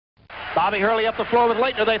Bobby Hurley up the floor with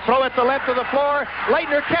Leitner. They throw it to the left of the floor.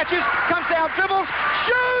 Leitner catches, comes down, dribbles,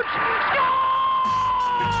 shoots, scores!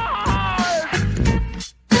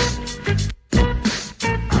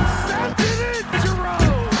 That's it,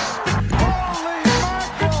 Jerome! Holy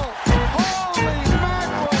mackerel! Holy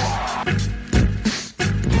mackerel!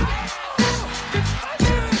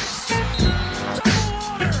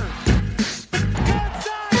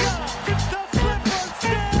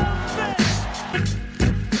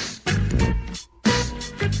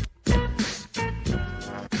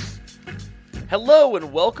 Hello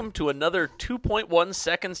and welcome to another 2.1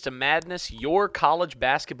 Seconds to Madness, your college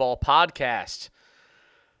basketball podcast.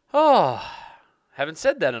 Oh, haven't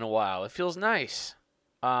said that in a while. It feels nice.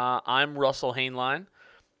 I'm Russell Hainline.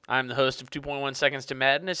 I'm the host of 2.1 Seconds to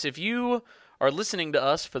Madness. If you are listening to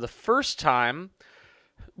us for the first time,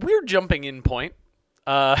 we're jumping in point.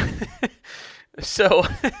 For the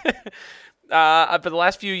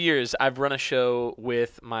last few years, I've run a show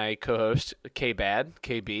with my co-host, K-Bad,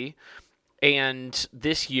 KB. And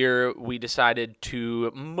this year, we decided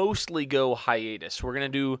to mostly go hiatus. We're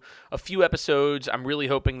going to do a few episodes. I'm really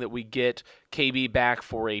hoping that we get KB back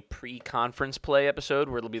for a pre-conference play episode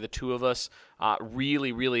where it'll be the two of us.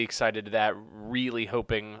 Really excited to that. Really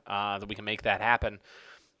hoping that we can make that happen.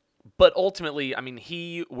 But ultimately, I mean,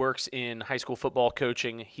 he works in high school football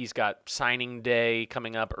coaching. He's got signing day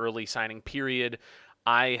coming up, early signing period.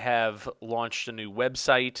 I have launched a new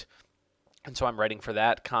website. And so I'm writing for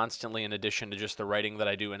that constantly in addition to just the writing that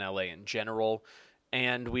I do in LA in general.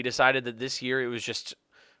 And we decided that this year it was just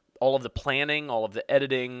all of the planning, all of the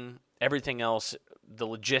editing, everything else, the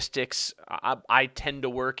logistics. I tend to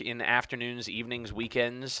work in afternoons, evenings,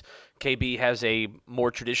 weekends. KB has a more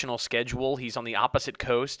traditional schedule. He's on the opposite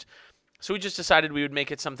coast. So we just decided we would make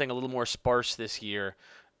it something a little more sparse this year.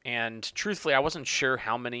 And truthfully, I wasn't sure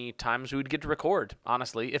how many times we would get to record,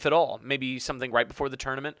 honestly, if at all. Maybe something right before the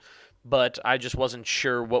tournament. But I just wasn't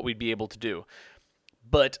sure what we'd be able to do.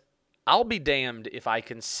 But I'll be damned if I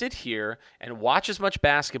can sit here and watch as much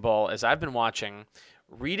basketball as I've been watching,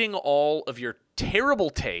 reading all of your terrible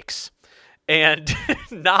takes, and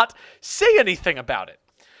not say anything about it.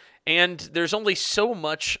 And there's only so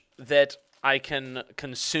much that I can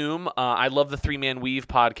consume. I love the Three Man Weave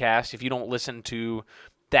podcast. If you don't listen to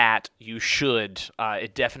that, you should.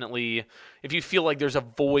 It definitely, if you feel like there's a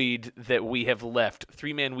void that we have left,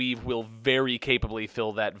 Three Man Weave will very capably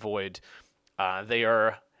fill that void. They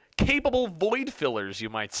are capable void fillers, you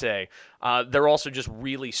might say. They're also just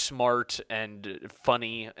really smart and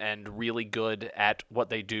funny and really good at what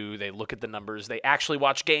they do. They look at the numbers. They actually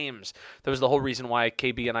watch games. That was the whole reason why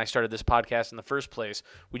KB and I started this podcast in the first place.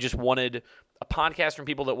 We just wanted a podcast from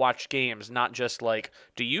people that watch games, not just like,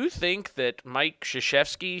 do you think that Mike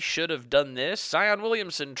Krzyzewski should have done this? Zion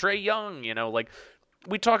Williamson, Trae Young, like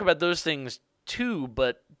we talk about those things too,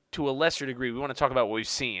 but to a lesser degree. We want to talk about what we've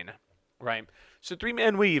seen, right? So Three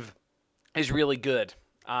Man Weave is really good.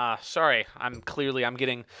 Sorry, I'm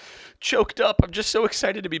getting choked up. I'm just so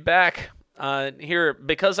excited to be back here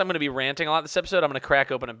because I'm going to be ranting a lot this episode. I'm going to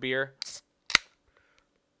crack open a beer.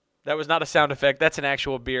 That was not a sound effect. That's an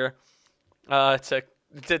actual beer. It's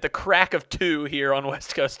at the crack of 2 here on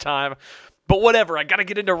West Coast time. But whatever, I got to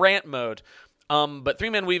get into rant mode. But Three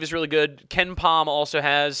Man Weave is really good. Ken Pom also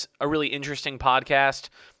has a really interesting podcast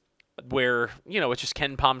where, it's just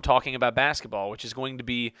Ken Pom talking about basketball, which is going to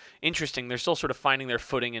be interesting. They're still sort of finding their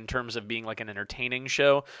footing in terms of being like an entertaining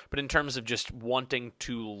show, but in terms of just wanting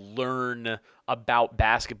to learn about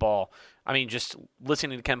basketball, I mean, just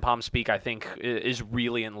listening to Ken Pom speak, I think, is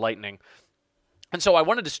really enlightening. And so I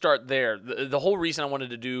wanted to start there. The whole reason I wanted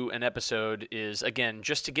to do an episode is, again,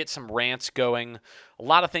 just to get some rants going. A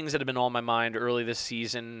lot of things that have been on my mind early this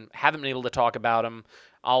season. Haven't been able to talk about them.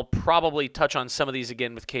 I'll probably touch on some of these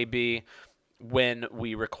again with KB when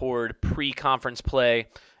we record pre-conference play.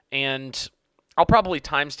 And I'll probably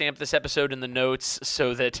timestamp this episode in the notes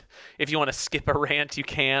so that if you want to skip a rant, you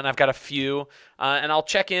can. I've got a few. And I'll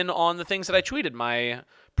check in on the things that I tweeted, my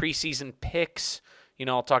preseason picks.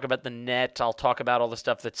 I'll talk about the net. I'll talk about all the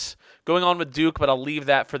stuff that's going on with Duke, but I'll leave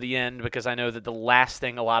that for the end because I know that the last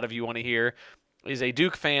thing a lot of you want to hear is a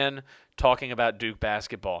Duke fan talking about Duke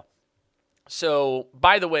basketball. So,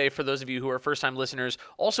 by the way, for those of you who are first-time listeners,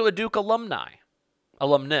 also a Duke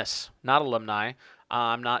alumnus, not alumni.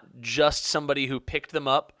 I'm not just somebody who picked them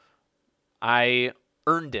up. I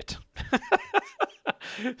earned it.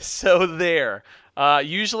 So there.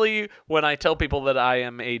 Usually when I tell people that I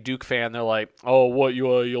am a Duke fan, they're like, "Oh, what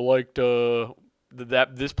you liked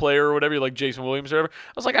this player or whatever, you like Jason Williams or whatever?"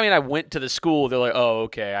 I was like, I went to the school. They're like, "Oh,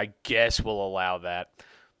 okay, I guess we'll allow that."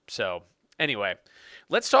 So anyway,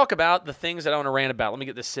 let's talk about the things that I want to rant about. Let me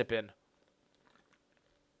get this sip in.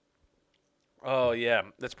 Oh yeah,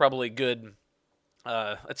 that's probably good.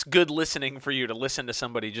 That's good listening for you to listen to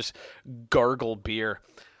somebody just gargle beer.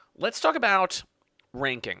 Let's talk about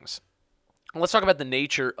rankings. Let's talk about the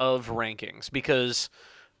nature of rankings, because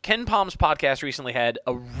Ken Palm's podcast recently had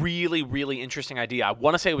a really, really interesting idea. I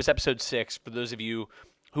want to say it was episode 6. For those of you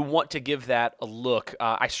who want to give that a look,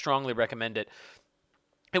 I strongly recommend it.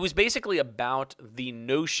 It was basically about the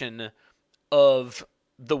notion of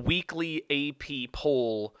the weekly AP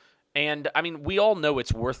poll, and I mean, we all know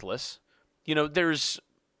it's worthless. You know, there's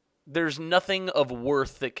nothing of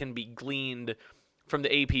worth that can be gleaned from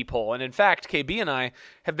the AP poll. And in fact, KB and I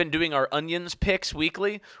have been doing our Onions picks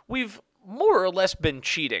weekly. We've more or less been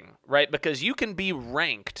cheating, right? Because you can be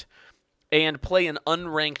ranked and play an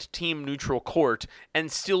unranked team neutral court and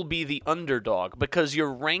still be the underdog, because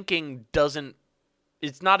your ranking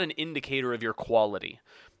it's not an indicator of your quality,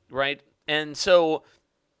 right? And so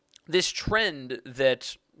this trend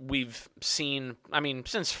that we've seen, I mean,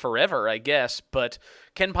 since forever, I guess, but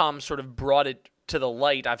Ken Palm sort of brought it to the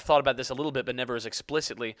light. I've thought about this a little bit, but never as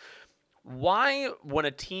explicitly. Why, when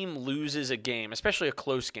a team loses a game, especially a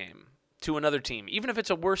close game, to another team, even if it's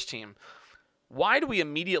a worse team, why do we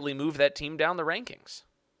immediately move that team down the rankings?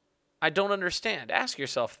 I don't understand. Ask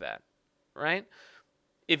yourself that, right?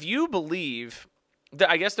 If you believe that,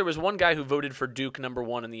 I guess there was one guy who voted for Duke number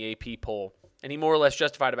 1 in the AP poll, and he more or less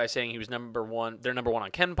justified it by saying he was number 1. They're number 1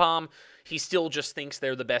 on Ken Palm. He still just thinks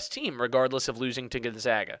they're the best team, regardless of losing to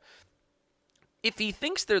Gonzaga. If he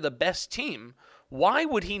thinks they're the best team, why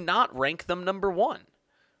would he not rank them number 1?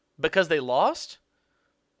 Because they lost?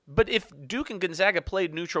 But if Duke and Gonzaga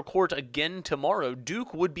played neutral court again tomorrow,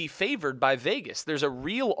 Duke would be favored by Vegas. There's a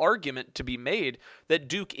real argument to be made that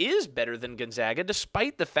Duke is better than Gonzaga,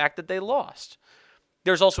 despite the fact that they lost.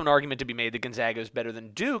 There's also an argument to be made that Gonzaga is better than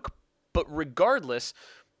Duke, but regardless,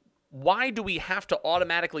 why do we have to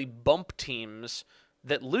automatically bump teams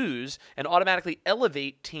that lose and automatically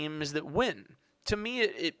elevate teams that win? To me,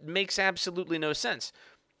 it makes absolutely no sense.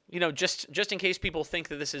 You know, just in case people think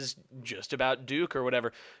that this is just about Duke or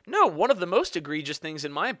whatever. No, one of the most egregious things,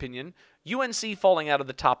 in my opinion, UNC falling out of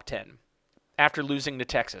the top 10 after losing to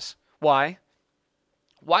Texas. Why?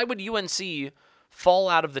 Why would UNC fall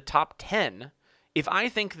out of the top 10 if I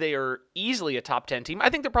think they are easily a top 10 team? I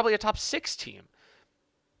think they're probably a top 6 team.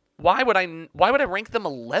 Why would I rank them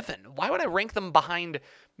 11? Why would I rank them behind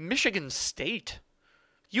Michigan State?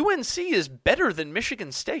 UNC is better than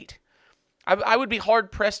Michigan State. I would be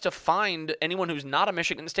hard-pressed to find anyone who's not a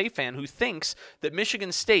Michigan State fan who thinks that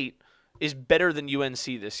Michigan State is better than UNC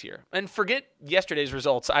this year. And forget yesterday's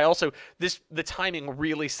results. The timing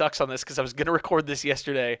really sucks on this, because I was going to record this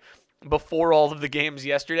yesterday before all of the games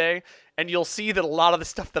yesterday, and you'll see that a lot of the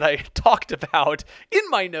stuff that I talked about in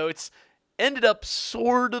my notes ended up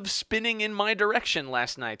sort of spinning in my direction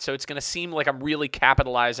last night. So it's going to seem like I'm really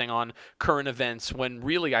capitalizing on current events when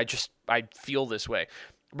really I feel this way.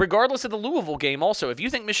 Regardless of the Louisville game also, if you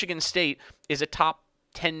think Michigan State is a top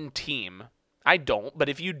 10 team, I don't, but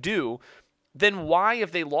if you do, then why,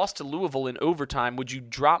 if they lost to Louisville in overtime, would you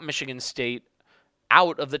drop Michigan State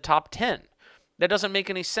out of the top 10? That doesn't make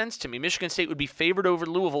any sense to me. Michigan State would be favored over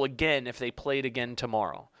Louisville again if they played again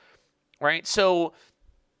tomorrow, right? So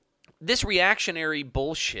this reactionary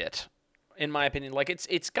bullshit, in my opinion, like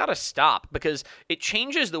it's got to stop, because it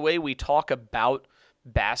changes the way we talk about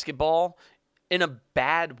basketball in a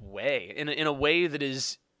bad way, in a way that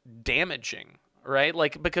is damaging, right?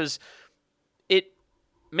 Like, because it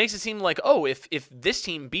makes it seem like, oh, if this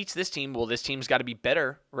team beats this team, well, this team's got to be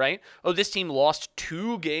better, right? Oh, this team lost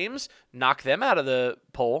 2 games, knock them out of the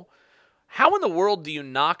poll. How in the world do you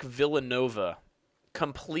knock Villanova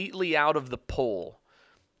completely out of the poll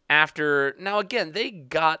after, now again, they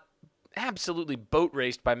got absolutely boat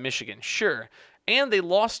raced by Michigan, sure, and they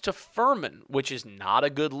lost to Furman, which is not a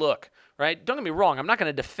good look, right? Don't get me wrong, I'm not going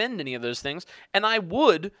to defend any of those things, and I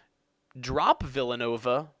would drop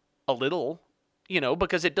Villanova a little,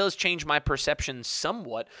 because it does change my perception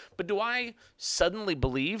somewhat, but do I suddenly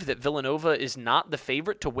believe that Villanova is not the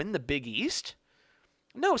favorite to win the Big East?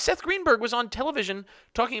 No, Seth Greenberg was on television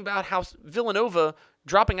talking about how Villanova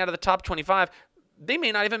dropping out of the top 25, they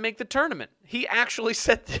may not even make the tournament. He actually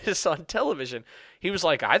said this on television. He was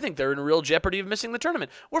like, I think they're in real jeopardy of missing the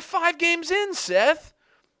tournament. We're 5 games in, Seth.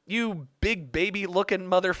 You big baby-looking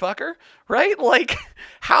motherfucker, right? Like,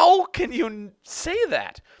 how can you say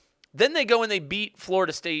that? Then they go and they beat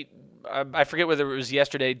Florida State. I forget whether it was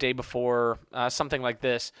yesterday, day before, something like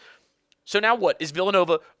this. So now what? Is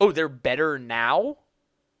Villanova, they're better now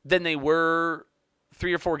than they were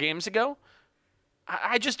 3 or 4 games ago?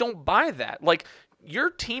 I just don't buy that. Like,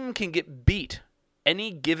 your team can get beat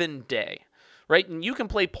any given day, right? And you can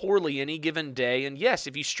play poorly any given day. And yes,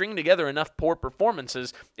 if you string together enough poor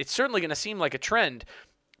performances, it's certainly going to seem like a trend.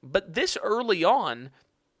 But this early on,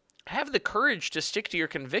 have the courage to stick to your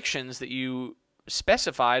convictions that you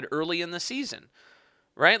specified early in the season,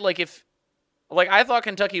 right? Like I thought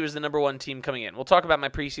Kentucky was the number one team coming in. We'll talk about my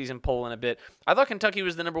preseason poll in a bit. I thought Kentucky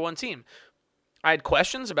was the number one team. I had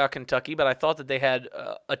questions about Kentucky, but I thought that they had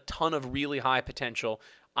a ton of really high potential.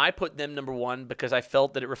 I put them number one because I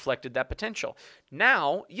felt that it reflected that potential.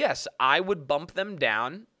 Now, yes, I would bump them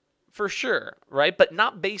down for sure, right? But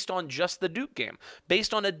not based on just the Duke game,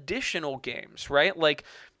 based on additional games, right? Like,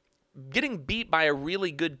 getting beat by a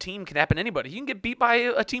really good team can happen to anybody. You can get beat by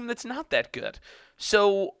a team that's not that good.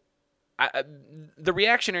 So the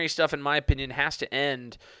reactionary stuff, in my opinion, has to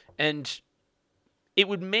end, and it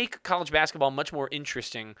would make college basketball much more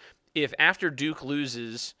interesting if after Duke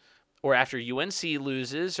loses, or after UNC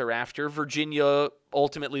loses, or after Virginia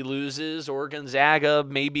ultimately loses, or Gonzaga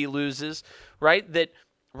maybe loses, right, that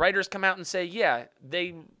writers come out and say, yeah,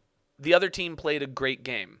 the other team played a great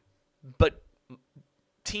game, but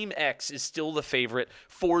Team X is still the favorite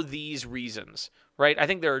for these reasons, right? I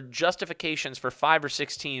think there are justifications for 5 or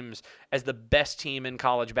 6 teams as the best team in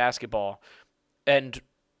college basketball, and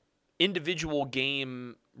individual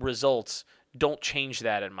game results don't change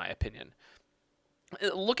that, in my opinion.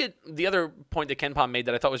 Look at the other point that KenPom made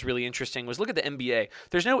that I thought was really interesting was look at the NBA.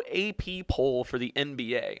 There's no AP poll for the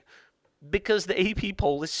NBA because the AP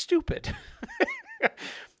poll is stupid,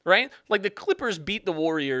 right? Like the Clippers beat the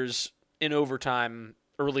Warriors in overtime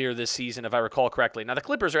earlier this season, if I recall correctly. Now, the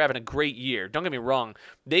Clippers are having a great year. Don't get me wrong.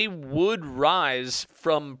 They would rise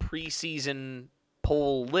from preseason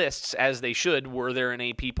poll lists as they should were there an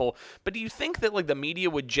AP poll. But do you think that like the media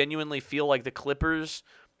would genuinely feel like the Clippers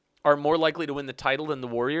are more likely to win the title than the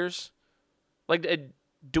Warriors? Like,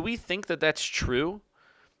 do we think that that's true?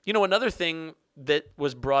 You know, another thing that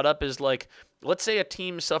was brought up is like, let's say a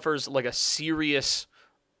team suffers like a serious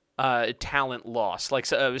talent loss, like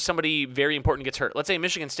somebody very important gets hurt. Let's say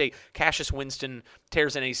Michigan State, Cassius Winston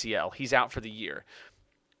tears an ACL. He's out for the year.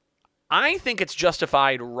 I think it's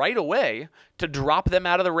justified right away to drop them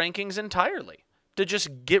out of the rankings entirely, to just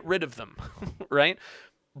get rid of them, right?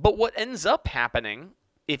 But what ends up happening,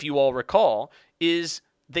 if you all recall, is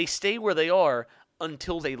they stay where they are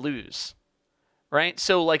until they lose, right?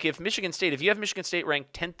 So like if you have Michigan State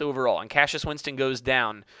ranked 10th overall and Cassius Winston goes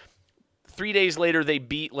down, 3 days later,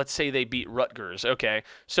 let's say they beat Rutgers. Okay.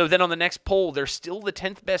 So then on the next poll, they're still the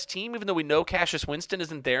 10th best team, even though we know Cassius Winston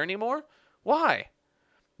isn't there anymore. Why?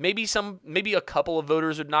 Maybe a couple of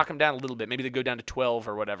voters would knock them down a little bit. Maybe they go down to 12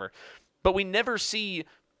 or whatever. But we never see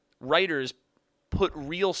writers put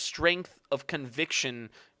real strength of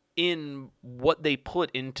conviction in what they put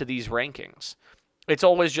into these rankings. It's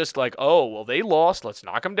always just like, oh, well, they lost. Let's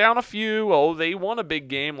knock them down a few. Oh, they won a big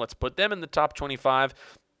game. Let's put them in the top 25.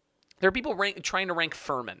 There are people trying to rank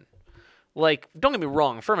Furman. Like, don't get me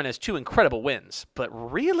wrong, Furman has 2 incredible wins. But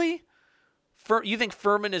really? You think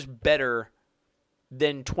Furman is better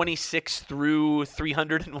than 26 through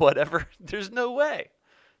 300 and whatever? There's no way.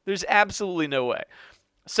 There's absolutely no way.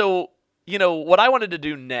 So, you know, what I wanted to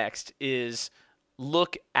do next is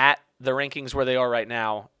look at the rankings where they are right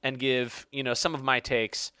now and give, you know, some of my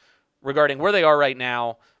takes regarding where they are right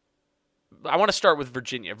now. I want to start with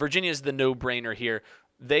Virginia. Virginia is the no-brainer here.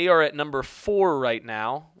 They are at number 4 right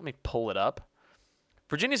now. Let me pull it up.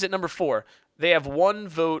 Virginia's at number 4. They have 1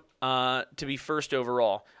 vote to be first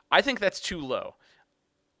overall. I think that's too low.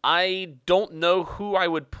 I don't know who I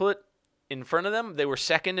would put in front of them. They were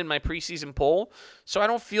second in my preseason poll, so I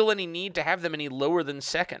don't feel any need to have them any lower than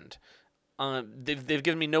second. They've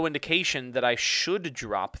given me no indication that I should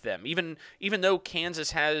drop them, even though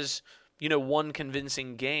Kansas has, you know, won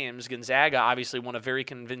convincing games. Gonzaga obviously won a very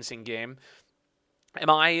convincing game. Am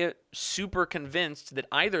I super convinced that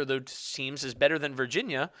either of those teams is better than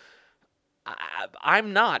Virginia?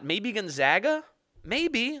 I'm not. Maybe Gonzaga?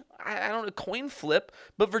 Maybe. I don't know. Coin flip.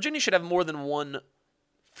 But Virginia should have more than 1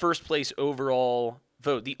 first place overall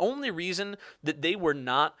vote. The only reason that they were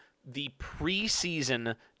not the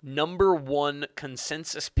preseason number 1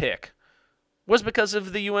 consensus pick was because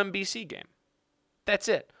of the UMBC game. That's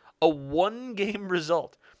it. A 1-game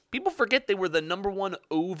result. People forget they were the number 1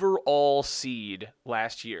 overall seed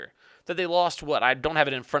last year. That they lost, I don't have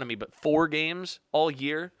it in front of me, but 4 games all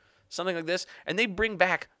year, something like this. And they bring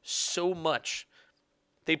back so much.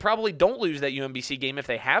 They probably don't lose that UMBC game if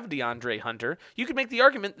they have DeAndre Hunter. You could make the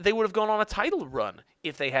argument that they would have gone on a title run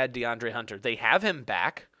if they had DeAndre Hunter. They have him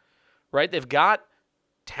back, right? They've got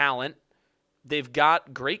talent. They've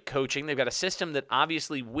got great coaching. They've got a system that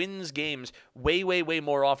obviously wins games way, way, way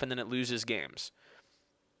more often than it loses games.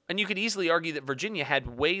 And you could easily argue that Virginia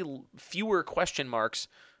had way fewer question marks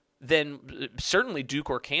than certainly Duke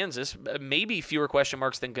or Kansas, maybe fewer question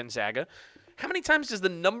marks than Gonzaga. How many times does the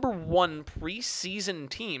number 1 preseason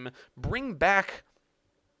team bring back,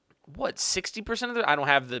 60% of the... I don't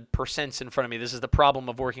have the percents in front of me. This is the problem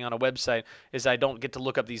of working on a website, is I don't get to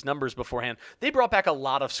look up these numbers beforehand. They brought back a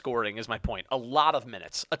lot of scoring, is my point. A lot of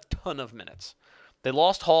minutes. A ton of minutes. They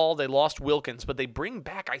lost Hall, they lost Wilkins, but they bring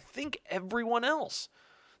back, I think, everyone else.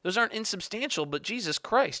 Those aren't insubstantial, but Jesus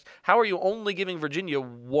Christ, how are you only giving Virginia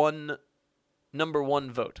one number 1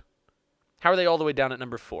 vote? How are they all the way down at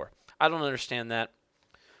number 4? I don't understand that.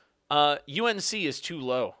 UNC is too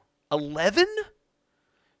low. 11?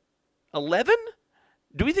 11?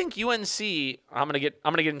 Do we think UNC? I'm gonna get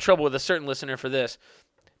in trouble with a certain listener for this.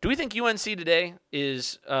 Do we think UNC today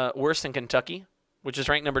is worse than Kentucky, which is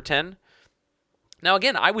ranked number 10? Now,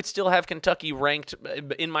 again, I would still have Kentucky ranked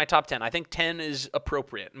in my top 10. I think 10 is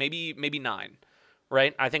appropriate. Maybe 9,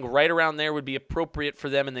 right? I think right around there would be appropriate for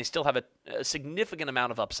them, and they still have a significant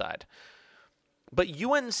amount of upside. But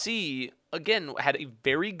UNC, again, had a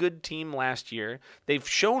very good team last year. They've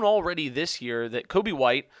shown already this year that Kobe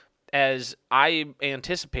White, as I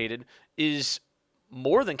anticipated, is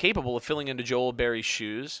more than capable of filling into Joel Berry's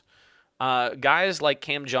shoes. Guys like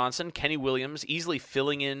Cam Johnson, Kenny Williams, easily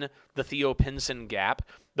filling in the Theo Pinson gap.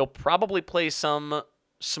 They'll probably play some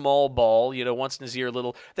small ball, once Nazir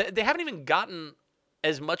Little. They haven't even gotten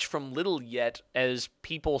as much from Little yet as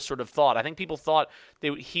people sort of thought. I think people thought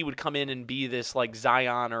he would come in and be this like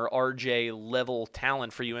Zion or RJ level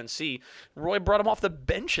talent for UNC. Roy brought him off the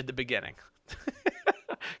bench at the beginning.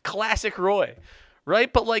 Classic Roy.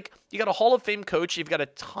 Right? But, you got a Hall of Fame coach. You've got a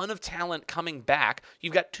ton of talent coming back.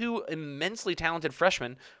 You've got 2 immensely talented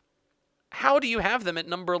freshmen. How do you have them at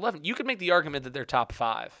number 11? You could make the argument that they're top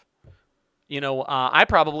 5. I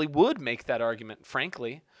probably would make that argument,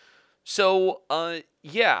 frankly. So,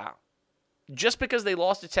 yeah. Just because they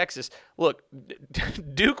lost to Texas. Look,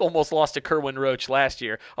 Duke almost lost to Kerwin Roach last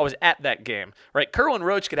year. I was at that game. Right? Kerwin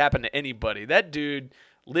Roach could happen to anybody. That dude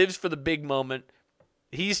lives for the big moment.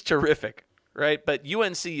 He's terrific. Right, but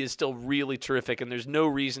UNC is still really terrific, and there's no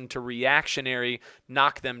reason to reactionary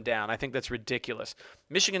knock them down. I think that's ridiculous.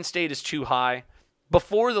 Michigan State is too high.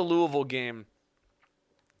 Before the Louisville game,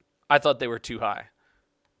 I thought they were too high.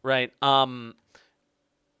 Right?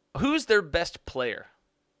 Who's their best player?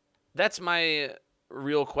 That's my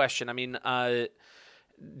real question. I mean, Dan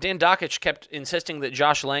Dakich kept insisting that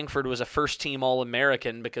Josh Langford was a first-team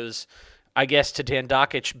All-American because I guess to Dan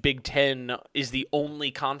Dakich, Big Ten is the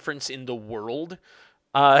only conference in the world.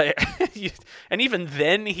 And even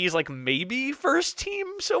then, he's like maybe first team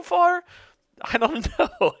so far. I don't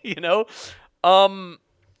know,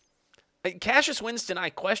 Cassius Winston,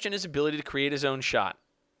 I question his ability to create his own shot,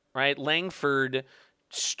 right? Langford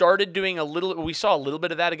started doing we saw a little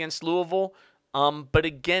bit of that against Louisville. But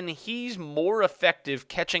again, he's more effective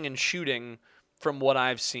catching and shooting from what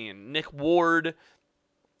I've seen. Nick Ward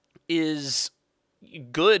is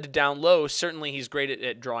good down low. Certainly he's great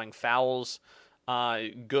at drawing fouls,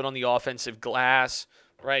 good on the offensive glass,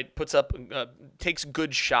 right? Takes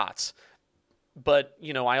good shots. But,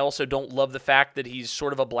 I also don't love the fact that he's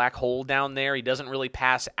sort of a black hole down there. He doesn't really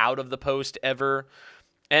pass out of the post ever.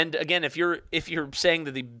 And again, if you're saying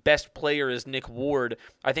that the best player is Nick Ward,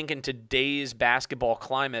 I think in today's basketball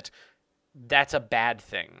climate, that's a bad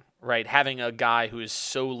thing, right? Having a guy who is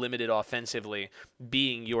so limited offensively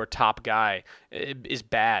being your top guy is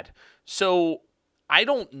bad. So I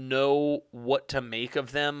don't know what to make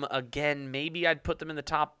of them. Again, maybe I'd put them in the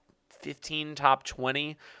top 15, top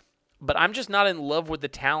 20, but I'm just not in love with the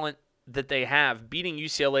talent that they have. Beating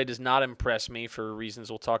UCLA does not impress me for reasons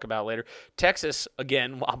we'll talk about later. Texas,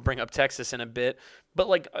 again, I'll bring up Texas in a bit,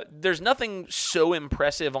 but there's nothing so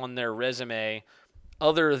impressive on their resume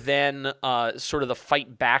other than sort of the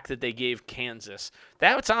fight back that they gave Kansas.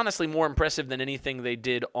 That's honestly more impressive than anything they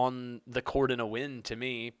did on the court in a win to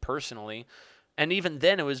me, personally. And even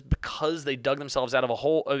then, it was because they dug themselves into a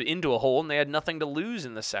hole, and they had nothing to lose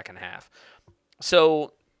in the second half.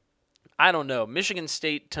 So, I don't know. Michigan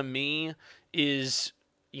State, to me, is,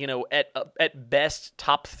 at best,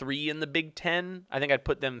 top 3 in the Big Ten. I think I'd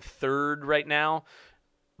put them 3rd right now.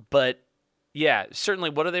 But yeah, certainly.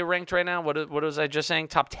 What are they ranked right now? What was I just saying?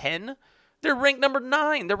 Top 10? They're ranked number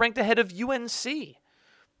 9. They're ranked ahead of UNC.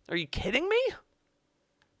 Are you kidding me?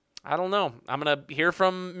 I don't know. I'm going to hear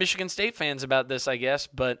from Michigan State fans about this, I guess.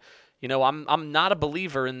 But, I'm not a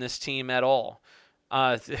believer in this team at all.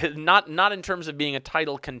 Not in terms of being a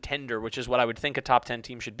title contender, which is what I would think a top 10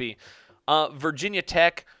 team should be. Virginia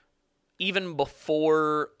Tech, even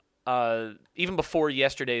before even before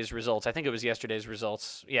yesterday's results. I think it was yesterday's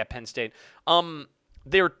results. Yeah, Penn State.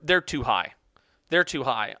 They're too high. They're too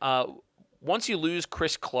high. Once you lose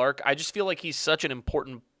Chris Clark, I just feel like he's such an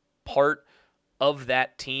important part of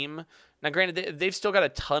that team. Now, granted, they've still got a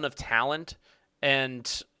ton of talent,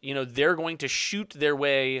 and they're going to shoot their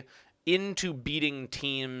way into beating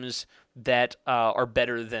teams that are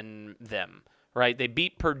better than them. Right? They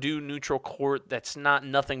beat Purdue neutral court. That's not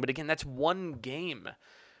nothing, but again, that's one game.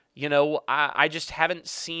 I just haven't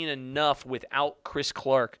seen enough without Chris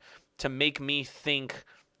Clark to make me think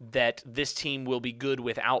that this team will be good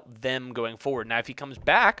without them going forward. Now, if he comes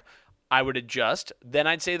back, I would adjust. Then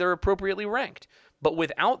I'd say they're appropriately ranked. But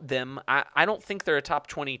without them, I don't think they're a top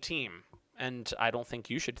 20 team. And I don't think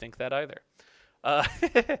you should think that either.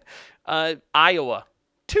 Iowa,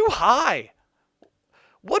 too high.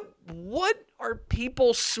 What are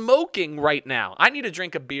people smoking right now? I need to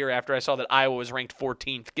drink a beer after I saw that Iowa was ranked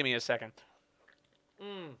 14th. Give me a second.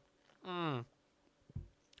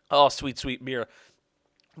 Oh, sweet, sweet beer.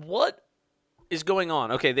 What is going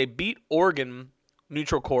on? Okay, they beat Oregon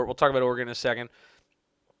neutral court. We'll talk about Oregon in a second.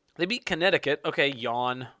 They beat Connecticut. Okay,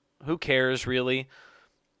 yawn. Who cares, really?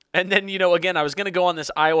 And then, again, I was going to go on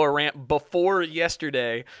this Iowa rant before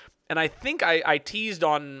yesterday, and I think I teased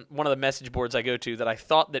on one of the message boards I go to that I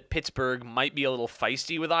thought that Pittsburgh might be a little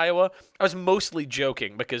feisty with Iowa. I was mostly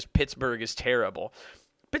joking because Pittsburgh is terrible.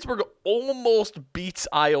 Pittsburgh almost beats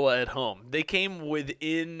Iowa at home. They came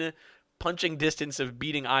within punching distance of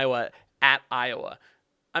beating Iowa at Iowa.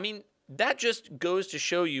 I mean, that just goes to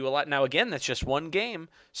show you a lot. Now, again, that's just one game,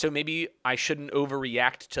 so maybe I shouldn't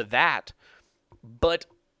overreact to that. But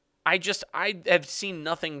I have seen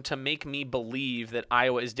nothing to make me believe that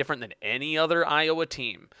Iowa is different than any other Iowa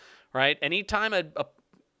team, right? Anytime a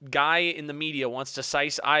guy in the media wants to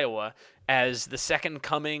size Iowa as the second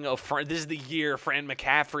coming of this is the year Fran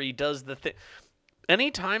McCaffrey does the thing.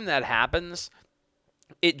 Anytime that happens,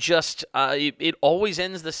 it just it always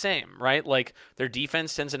ends the same, right? Like their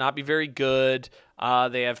defense tends to not be very good.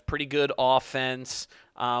 They have pretty good offense.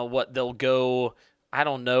 They'll go, I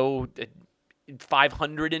don't know,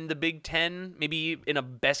 500 in the Big Ten, maybe in a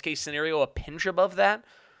best case scenario, a pinch above that.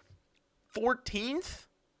 14th?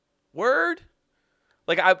 Word?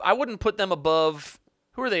 Like, I wouldn't put them above.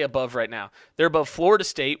 Who are they above right now? They're above Florida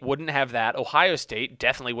State, wouldn't have that. Ohio State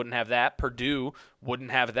definitely wouldn't have that. Purdue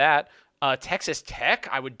wouldn't have that. Texas Tech,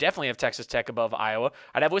 I would definitely have Texas Tech above Iowa.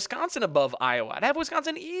 I'd have Wisconsin above Iowa. I'd have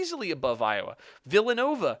Wisconsin easily above Iowa.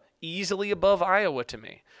 Villanova, easily above Iowa to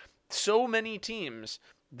me. So many teams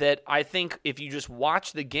that I think if you just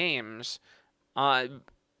watch the games,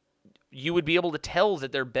 you would be able to tell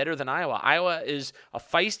that they're better than Iowa. Iowa is a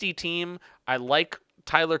feisty team. I like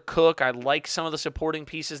Tyler Cook. I like some of the supporting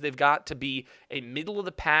pieces they've got to be a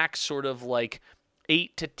middle-of-the-pack sort of like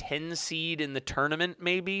 8 to 10 seed in the tournament,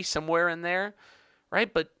 maybe, somewhere in there,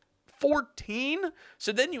 right? But 14?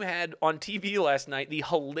 So then you had on TV last night the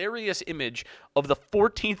hilarious image of the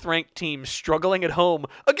 14th ranked team struggling at home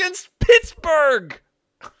against Pittsburgh.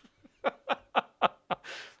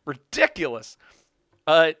 Ridiculous.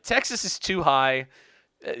 Texas is too high,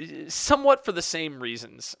 somewhat for the same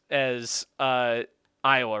reasons as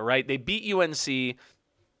Iowa, right? They beat UNC,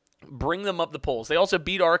 bring them up the polls. They also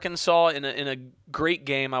beat Arkansas in a great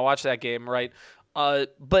game. I watched that game, right?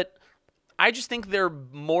 But I just think they're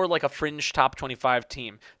more like a fringe top 25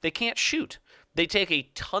 team. They can't shoot. They take a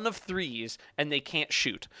ton of threes, and they can't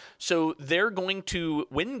shoot. So they're going to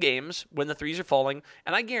win games when the threes are falling,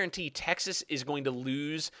 and I guarantee Texas is going to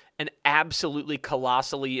lose an absolutely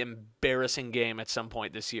colossally embarrassing game at some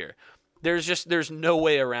point this year. There's no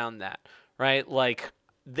way around that, right? Like,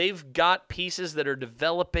 they've got pieces that are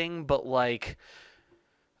developing, but like,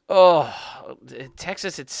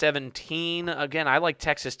 Texas at 17. Again, I like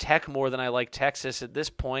Texas Tech more than I like Texas at this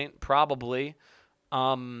point, probably.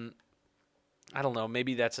 I don't know.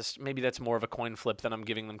 Maybe that's more of a coin flip than I'm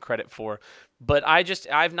giving them credit for. But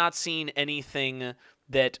I've not seen anything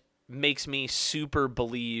that makes me super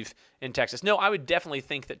believe in Texas. No, I would definitely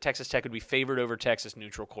think that Texas Tech would be favored over Texas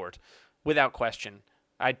neutral court, without question.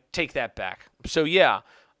 I take that back. So yeah,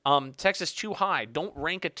 Texas too high. Don't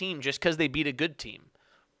rank a team just because they beat a good team,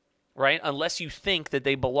 right? Unless you think that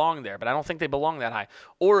they belong there. But I don't think they belong that high.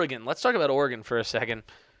 Oregon. Let's talk about Oregon for a second.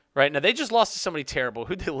 Right, now they just lost to somebody terrible.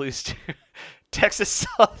 Who'd they lose to? Texas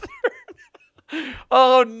Southern.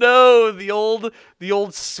 Oh no, the old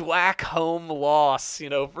SWAC home loss.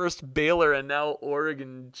 First Baylor and now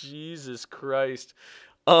Oregon. Jesus Christ.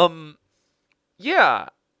 Yeah,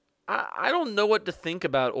 I don't know what to think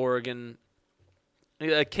about Oregon.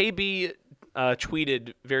 KB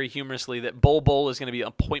tweeted very humorously that Bol Bol is going to be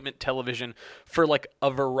appointment television for like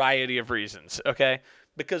a variety of reasons, okay?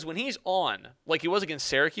 Because when he's on, like he was against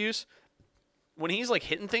Syracuse, when he's like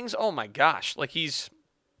hitting things, oh my gosh, like he's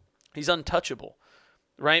untouchable,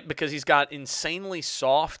 right? Because he's got insanely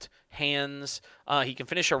soft hands. He can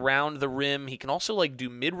finish around the rim. He can also like do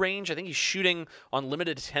mid-range. I think he's shooting on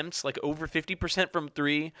limited attempts like over 50% from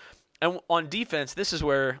 3. And on defense, this is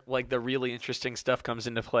where like the really interesting stuff comes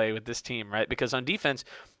into play with this team, right? Because on defense,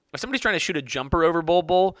 if somebody's trying to shoot a jumper over Bol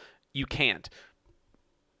Bol, you can't.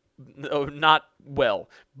 No, not well.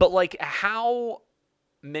 But like how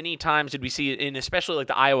many times did we see it in especially like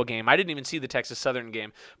the Iowa game? I didn't even see the Texas Southern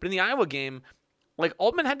game. But in the Iowa game, like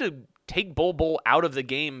Altman had to take Bol Bol out of the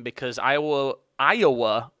game because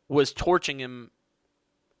Iowa was torching him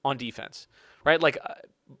on defense, right? Like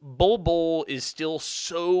Bol Bol is still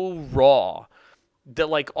so raw that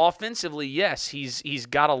like offensively, yes, he's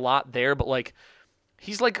got a lot there, but like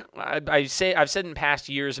he's like I've said in past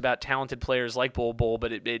years about talented players like Bol Bol,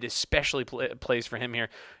 but it especially plays for him here.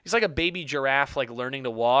 He's like a baby giraffe like learning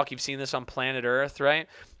to walk. You've seen this on Planet Earth, right?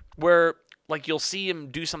 Where like you'll see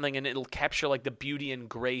him do something and it'll capture like the beauty and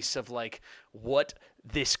grace of like what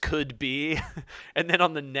this could be. And then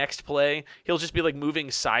on the next play, he'll just be like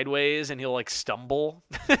moving sideways and he'll like stumble,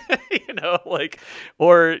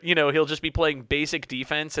 or he'll just be playing basic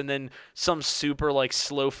defense and then some super like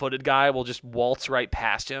slow-footed guy will just waltz right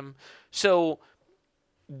past him. So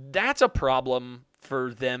that's a problem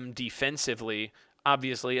for them defensively,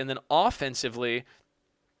 obviously. And then offensively,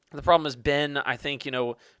 the problem has been, I think,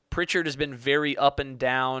 Pritchard has been very up and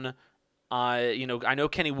down. I know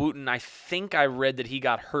Kenny Wooten, I think I read that he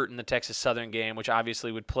got hurt in the Texas Southern game, which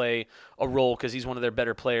obviously would play a role because he's one of their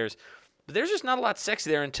better players. But there's just not a lot sexy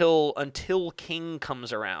there until King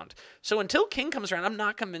comes around. So until King comes around, I'm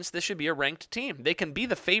not convinced this should be a ranked team. They can be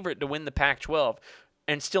the favorite to win the Pac-12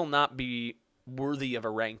 and still not be worthy of a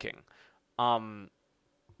ranking.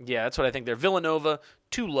 That's what I think. They're Villanova,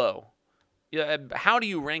 too low. Yeah, how do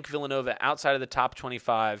you rank Villanova outside of the top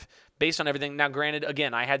 25 based on everything? Now, granted,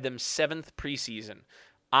 again, I had them 7th preseason.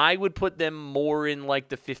 I would put them more in like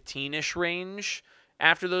the 15-ish range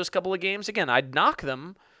after those couple of games. Again, I'd knock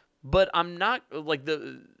them, but I'm not like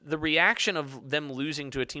the reaction of them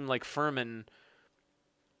losing to a team like Furman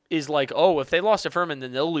is like, oh, if they lost to Furman,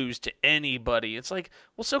 then they'll lose to anybody. It's like,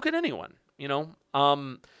 well, so could anyone,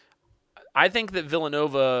 I think that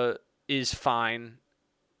Villanova is fine.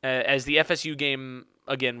 As the FSU game,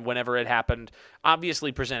 again, whenever it happened,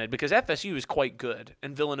 obviously presented, because FSU is quite good,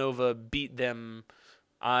 and Villanova beat them,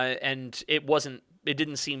 and it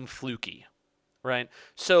didn't seem fluky, right?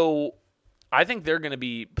 So I think they're going to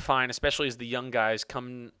be fine, especially as the young guys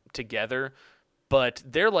come together, but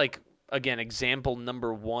they're like, again, example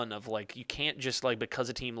number 1 of like, you can't just like, because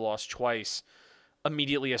a team lost twice,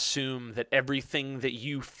 immediately assume that everything that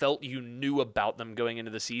you felt you knew about them going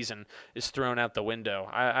into the season is thrown out the window.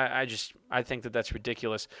 I think that that's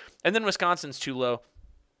ridiculous. And then Wisconsin's too low.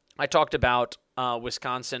 I talked about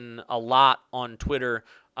Wisconsin a lot on Twitter.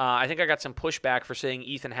 I think I got some pushback for saying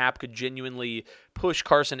Ethan Happ could genuinely push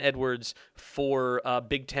Carson Edwards for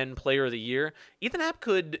Big Ten Player of the Year. Ethan Happ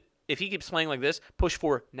could, if he keeps playing like this, push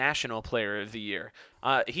for National Player of the Year.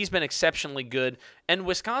 He's been exceptionally good. And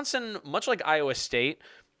Wisconsin, much like Iowa State,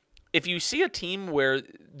 if you see a team where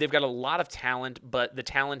they've got a lot of talent, but the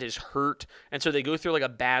talent is hurt, and so they go through like a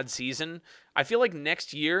bad season, I feel like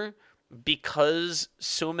next year, because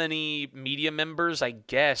so many media members, I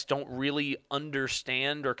guess, don't really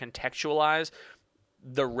understand or contextualize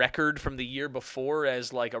the record from the year before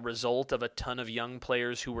as like a result of a ton of young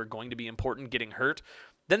players who were going to be important getting hurt,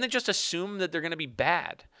 then they just assume that they're going to be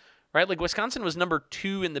bad, right? Like Wisconsin was number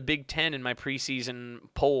 2 in the Big Ten in my preseason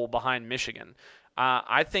poll behind Michigan.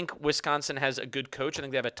 I think Wisconsin has a good coach. I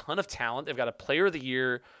think they have a ton of talent. They've got a Player of the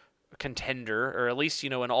Year contender, or at least,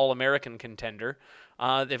 an All-American contender.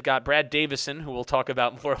 They've got Brad Davison, who we'll talk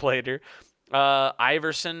about more later.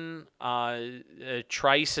 Iverson,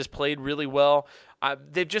 Trice has played really well.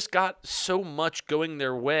 They've just got so much going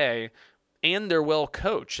their way, and they're well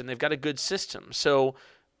coached, and they've got a good system. So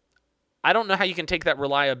I don't know how you can take that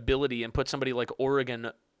reliability and put somebody like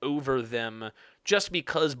Oregon over them just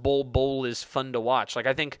because Bol Bol is fun to watch. Like,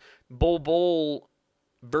 I think Bol Bol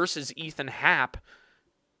versus Ethan Happ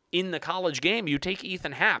in the college game, you take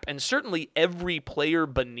Ethan Happ, and certainly every player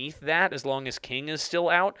beneath that, as long as King is still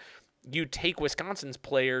out, you take Wisconsin's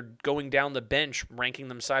player going down the bench, ranking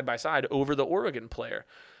them side by side over the Oregon player.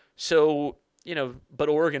 So, but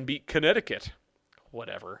Oregon beat Connecticut.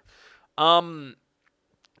 Whatever.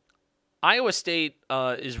 Iowa State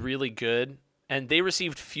is really good, and they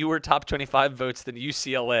received fewer top 25 votes than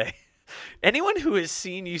UCLA. Anyone who has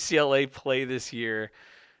seen UCLA play this year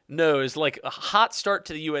knows, like, a hot start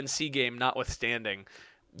to the UNC game notwithstanding,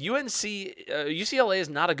 UCLA is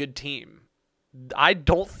not a good team. I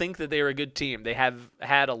don't think that they are a good team. They have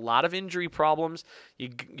had a lot of injury problems.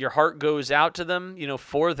 Your heart goes out to them,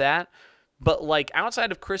 for that. But, like,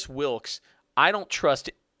 outside of Chris Wilkes, I don't trust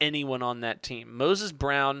anyone on that team. Moses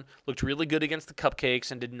Brown looked really good against the Cupcakes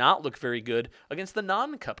and did not look very good against the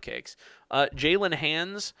non-Cupcakes. Jalen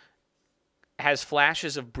Hands has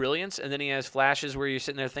flashes of brilliance, and then he has flashes where you're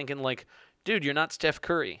sitting there thinking, like, dude, you're not Steph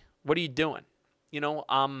Curry. What are you doing?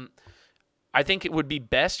 I think it would be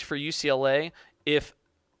best for UCLA if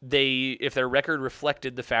their record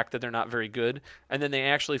reflected the fact that they're not very good, and then they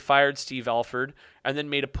actually fired Steve Alford, and then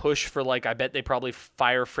made a push for, like, I bet they probably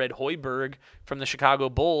fire Fred Hoiberg from the Chicago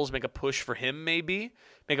Bulls, make a push for him maybe,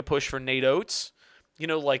 make a push for Nate Oates,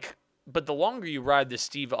 but the longer you ride this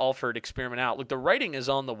Steve Alford experiment out, look, the writing is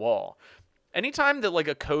on the wall. Anytime that, like,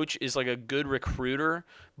 a coach is, like, a good recruiter,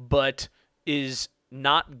 but is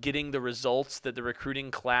not getting the results that the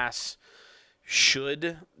recruiting class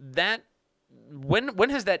should, that when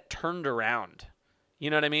has that turned around? You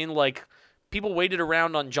know what I mean? Like, people waited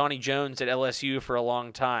around on Johnny Jones at LSU for a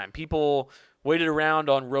long time. People waited around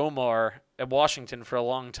on Romar at Washington for a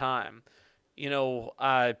long time.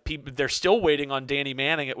 They're still waiting on Danny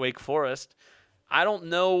Manning at Wake Forest. I don't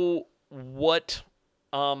know what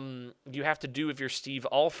you have to do if you're Steve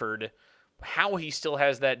Alford, how he still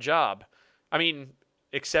has that job. I mean,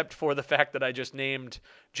 except for the fact that I just named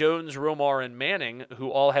Jones, Romar, and Manning, who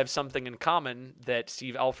all have something in common that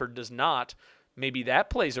Steve Alford does not. Maybe that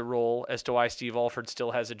plays a role as to why Steve Alford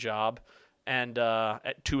still has a job, and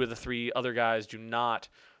two of the three other guys do not.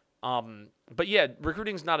 But yeah,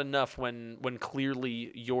 recruiting's not enough when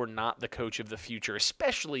clearly you're not the coach of the future,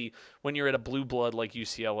 especially when you're at a blue blood like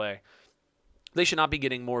UCLA. They should not be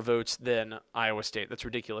getting more votes than Iowa State. That's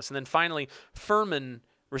ridiculous. And then finally, Furman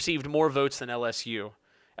received more votes than LSU.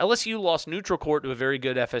 LSU lost neutral court to a very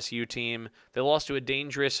good FSU team. They lost to a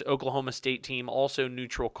dangerous Oklahoma State team, also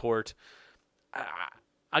neutral court.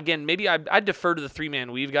 Again, maybe I'd defer to the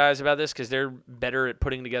three-man weave guys about this because they're better at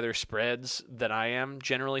putting together spreads than I am,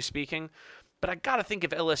 generally speaking. But I got to think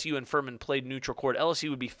if LSU and Furman played neutral court, LSU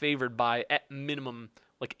would be favored by, at minimum,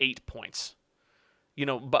 like 8 points.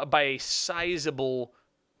 By a sizable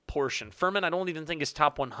portion. Furman, I don't even think is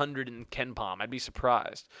top 100 in KenPom. I'd be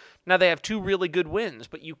surprised. Now, they have two really good wins,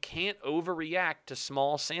 but you can't overreact to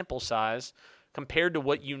small sample size compared to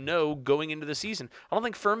what you know going into the season. I don't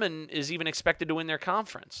think Furman is even expected to win their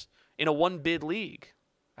conference in a one-bid league.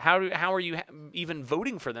 How are you even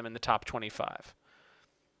voting for them in the top 25?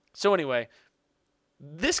 So anyway,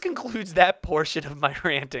 this concludes that portion of my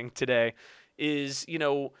ranting today.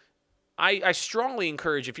 I strongly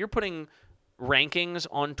encourage, if you're putting rankings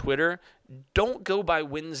on Twitter, don't go by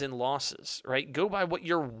wins and losses, right? Go by what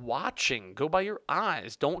you're watching. Go by your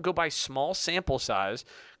eyes. Don't go by small sample size.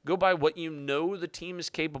 Go by what you know the team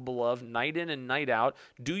is capable of night in and night out.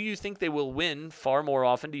 Do you think they will win far more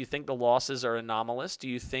often? Do you think the losses are anomalous? Do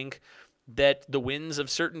you think that the wins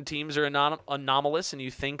of certain teams are anomalous and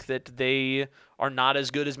you think that they are not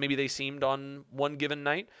as good as maybe they seemed on one given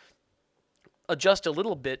night? Adjust a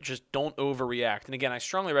little bit, just don't overreact. And again, I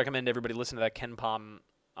strongly recommend everybody listen to that KenPom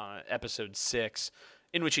episode 6,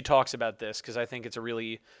 in which he talks about this, because I think it's a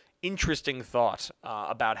really interesting thought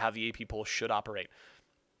about how the AP poll should operate.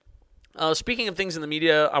 Speaking of things in the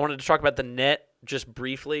media, I wanted to talk about the net just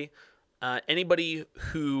briefly. Anybody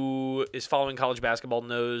who is following college basketball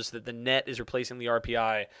knows that the net is replacing the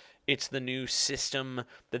RPI. It's the new system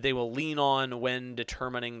that they will lean on when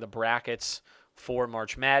determining the brackets for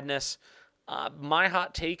March Madness. My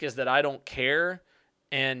hot take is that I don't care,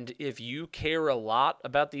 and if you care a lot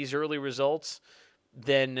about these early results,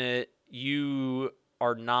 then you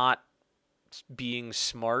are not being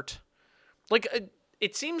smart.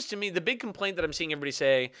 It seems to me the big complaint that I'm seeing everybody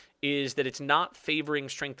say is that it's not favoring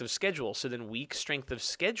strength of schedule. So then weak strength of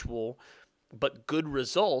schedule, but good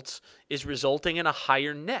results, is resulting in a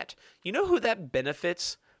higher net. You know who that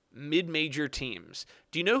benefits? Mid-major teams.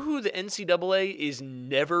 Do you know who the NCAA is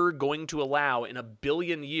never going to allow in a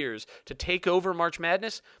billion years to take over March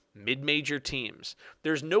Madness? Mid-major teams.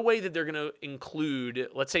 There's no way that they're going to include,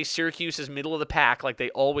 let's say Syracuse is middle of the pack like they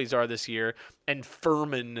always are this year, and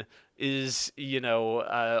Furman is,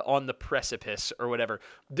 on the precipice or whatever.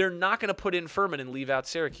 They're not going to put in Furman and leave out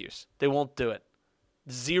Syracuse. They won't do it.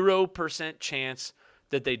 0% chance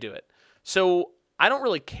that they do it. So I don't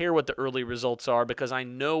really care what the early results are because I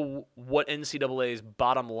know what NCAA's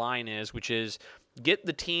bottom line is, which is get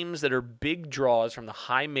the teams that are big draws from the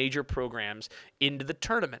high major programs into the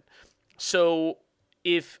tournament. So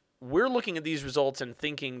if we're looking at these results and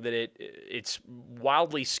thinking that it's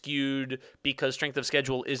wildly skewed because strength of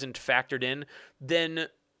schedule isn't factored in, then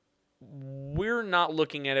we're not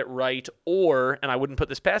looking at it right, and I wouldn't put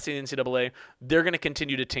this past the NCAA, they're going to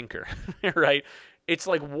continue to tinker, right? It's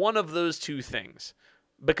like one of those two things,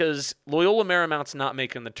 because Loyola Marymount's not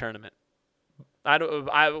making the tournament.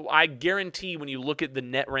 I guarantee when you look at the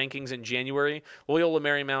net rankings in January, Loyola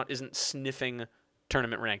Marymount isn't sniffing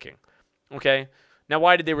tournament ranking, okay? Now,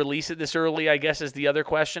 why did they release it this early, I guess, is the other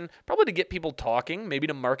question. Probably to get people talking, maybe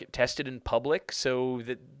to market test it in public so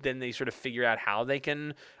that then they sort of figure out how they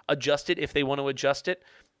can adjust it if they want to adjust it.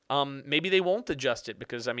 Maybe they won't adjust it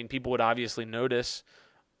because, I mean, people would obviously notice.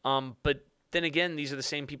 But then again, these are the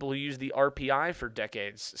same people who use the RPI for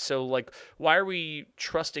decades. So, like, why are we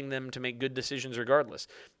trusting them to make good decisions regardless?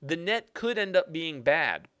 The net could end up being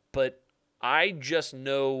bad, but I just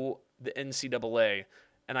know the NCAA,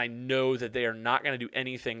 and I know that they are not going to do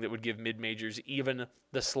anything that would give mid-majors even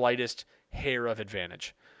the slightest hair of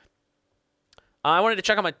advantage. I wanted to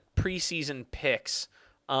check out my preseason picks.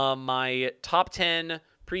 My top 10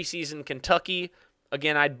 preseason Kentucky,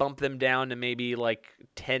 again, I'd bump them down to maybe like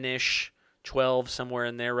 10-ish, 12, somewhere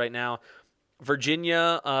in there right now.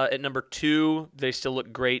 Virginia at number 2, they still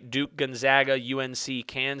look great. Duke, Gonzaga, UNC,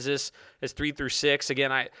 Kansas as 3 through 6.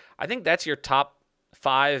 Again, I think that's your top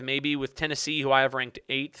 5, maybe, with Tennessee, who I have ranked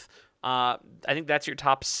 8th. I think that's your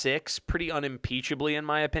top 6, pretty unimpeachably in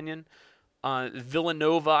my opinion.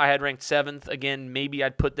 Villanova, I had ranked 7th. Again, maybe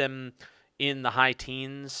I'd put them in the high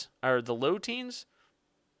teens, or the low teens?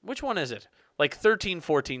 Which one is it? Like 13,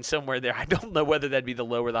 14, somewhere there. I don't know whether that'd be the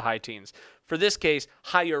low or the high teens. For this case,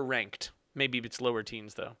 higher ranked. Maybe it's lower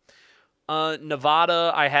teens, though.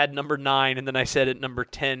 Nevada, I had number 9, and then I said at number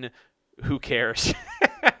 10, who cares?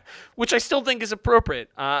 Which I still think is appropriate.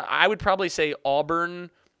 I would probably say Auburn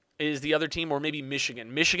is the other team, or maybe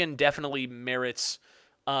Michigan. Michigan definitely merits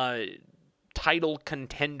title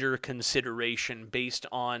contender consideration based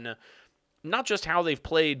on not just how they've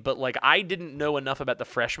played, but like I didn't know enough about the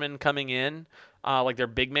freshmen coming in, like their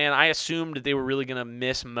big man. I assumed they were really going to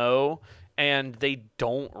miss Mo, and they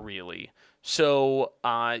don't really. So,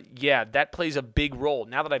 yeah, that plays a big role.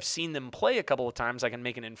 Now that I've seen them play a couple of times, I can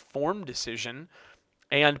make an informed decision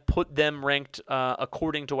and put them ranked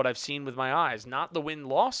according to what I've seen with my eyes. Not the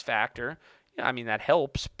win-loss factor. Yeah, I mean, that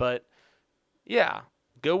helps, but yeah,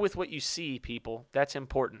 go with what you see, people. That's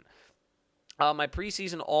important. My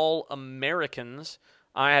preseason All-Americans,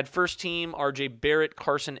 I had first team R.J. Barrett,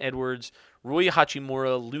 Carson Edwards, Rui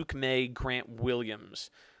Hachimura, Luke May, Grant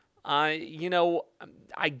Williams.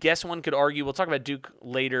 I guess one could argue, we'll talk about Duke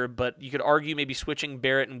later, but you could argue maybe switching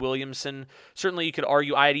Barrett and Williamson. Certainly you could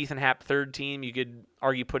argue I had Ethan Happ third team. You could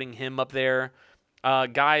argue putting him up there.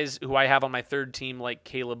 Guys who I have on my third team like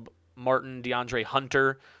Caleb Martin, DeAndre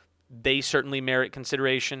Hunter, they certainly merit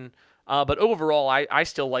consideration. But overall, I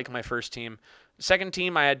still like my first team. Second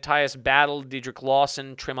team, I had Tyus Battle, Dedrick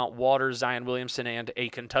Lawson, Tremont Waters, Zion Williamson, and a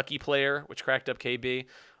Kentucky player, which cracked up KB.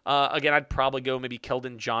 Again, I'd probably go maybe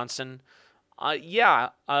Keldon Johnson.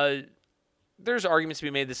 There's arguments to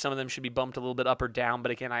be made that some of them should be bumped a little bit up or down,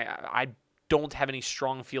 but again, I don't have any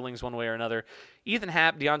strong feelings one way or another. Ethan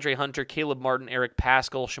Happ, DeAndre Hunter, Caleb Martin, Eric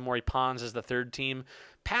Paschal, Shamori Pons as the third team.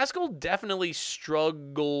 Paschal definitely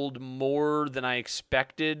struggled more than I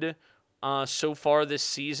expected so far this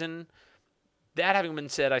season. That having been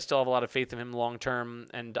said, I still have a lot of faith in him long term,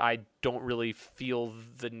 and I don't really feel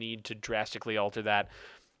the need to drastically alter that.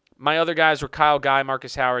 My other guys were Kyle Guy,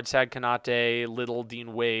 Marcus Howard, Sad Kanate, Little,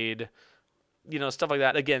 Dean Wade, stuff like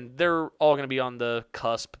that. Again, they're all going to be on the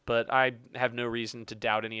cusp, but I have no reason to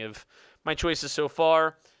doubt any of my choices so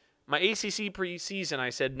far. My ACC preseason,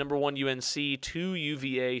 I said number 1 UNC, 2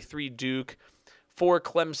 UVA, 3 Duke, 4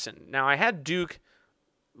 Clemson. Now, I had Duke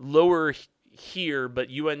lower here, but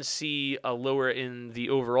UNC lower in the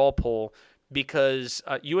overall poll because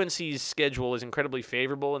UNC's schedule is incredibly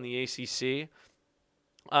favorable in the ACC.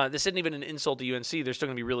 This isn't even an insult to UNC. They're still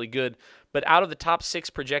going to be really good. But out of the top 6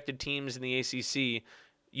 projected teams in the ACC,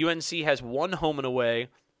 UNC has 1 home and away,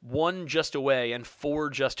 1 just away, and 4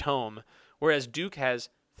 just home, whereas Duke has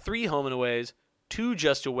 3 home and aways, 2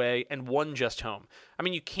 just away, and 1 just home. I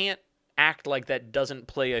mean, you can't act like that doesn't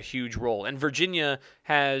play a huge role. And Virginia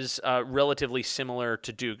has relatively similar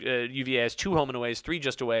to Duke. UVA has 2 home and aways, 3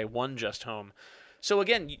 just away, 1 just home. So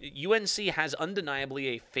again, UNC has undeniably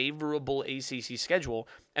a favorable ACC schedule,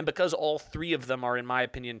 and because all 3 of them are, in my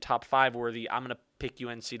opinion, top 5 worthy, I'm going to pick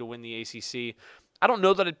UNC to win the ACC. I don't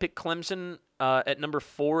know that I'd pick Clemson at number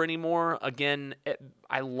 4 anymore. Again,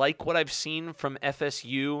 I like what I've seen from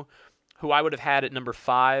FSU, who I would have had at number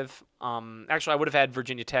 5. Actually, I would have had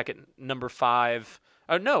Virginia Tech at number 5,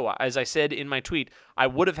 no, as I said in my tweet, I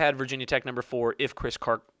would have had Virginia Tech number 4 if Chris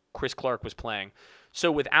Clark was playing.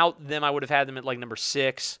 So without them, I would have had them at like number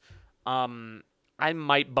 6. I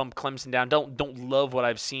might bump Clemson down. Don't love what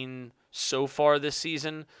I've seen so far this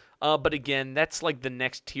season. But again, that's like the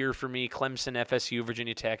next tier for me: Clemson, FSU,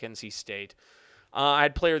 Virginia Tech, NC State. I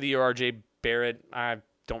had Player of the Year R.J. Barrett. I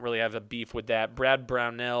don't really have a beef with that. Brad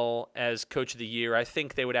Brownell as Coach of the Year. I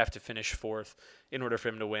think they would have to finish 4th in order for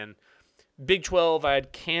him to win. Big 12, I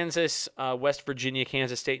had Kansas, West Virginia,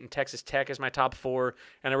 Kansas State, and Texas Tech as my top 4.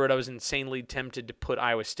 And I wrote I was insanely tempted to put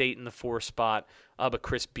Iowa State in the 4 spot, but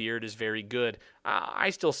Chris Beard is very good. I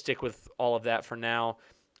still stick with all of that for now.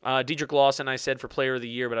 Dedrick Lawson, I said for Player of the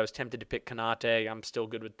Year, but I was tempted to pick Konate. I'm still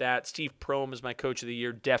good with that. Steve Prohm is my Coach of the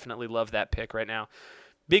Year. Definitely love that pick right now.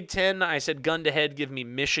 Big 10, I said gun to head, give me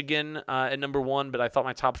Michigan at number 1, but I thought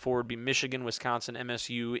my top 4 would be Michigan, Wisconsin,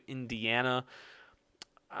 MSU, Indiana.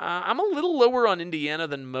 I'm a little lower on Indiana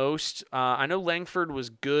than most. I know Langford was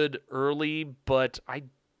good early, but I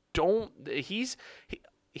don't.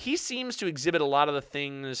 He seems to exhibit a lot of the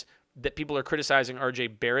things that people are criticizing R.J.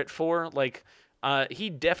 Barrett for. Like he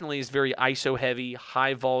definitely is very ISO heavy,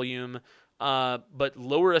 high volume, but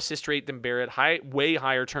lower assist rate than Barrett. Way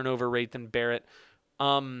higher turnover rate than Barrett.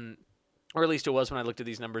 Or at least it was when I looked at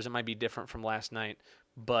these numbers. It might be different from last night,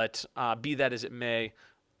 but be that as it may.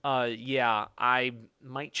 Yeah, I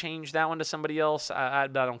might change that one to somebody else. I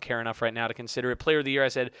don't care enough right now to consider it. Player of the Year, I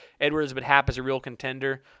said Edwards, but Happ is a real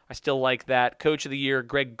contender. I still like that. Coach of the Year,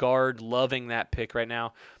 Greg Gard, loving that pick right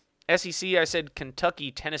now. SEC, I said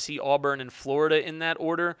Kentucky, Tennessee, Auburn, and Florida in that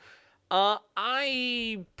order.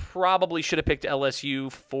 I probably should have picked LSU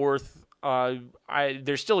 4th.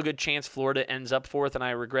 There's still a good chance Florida ends up 4th, and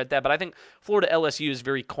I regret that. But I think Florida LSU is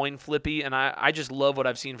very coin flippy, and I just love what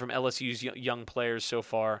I've seen from LSU's young players so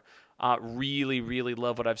far. Really, really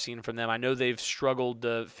love what I've seen from them. I know they've struggled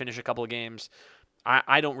to finish a couple of games.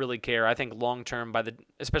 I don't really care. I think long term,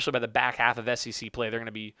 especially by the back half of SEC play, they're going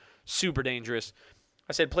to be super dangerous.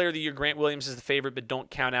 I said Player of the Year, Grant Williams is the favorite, but don't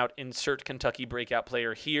count out insert Kentucky breakout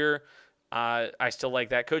player here. I still like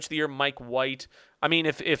that. Coach of the Year, Mike White. I mean,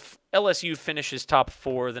 if LSU finishes top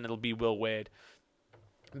 4, then it'll be Will Wade.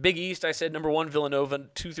 Big East, I said number 1, Villanova.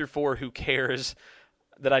 2 through 4, who cares?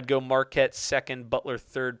 That I'd go Marquette 2nd, Butler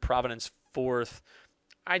 3rd, Providence 4th.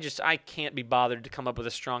 I can't be bothered to come up with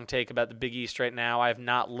a strong take about the Big East right now. I have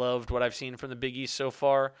not loved what I've seen from the Big East so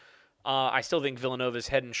far. I still think Villanova is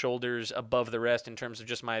head and shoulders above the rest in terms of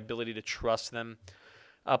just my ability to trust them.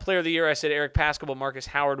 Player of the Year, I said Eric Paschal, but Marcus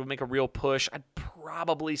Howard would make a real push. I'd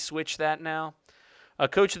probably switch that now.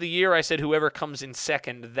 Coach of the Year, I said whoever comes in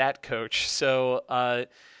 2nd, that coach. So,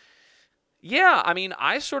 yeah, I mean,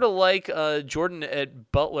 I sort of like Jordan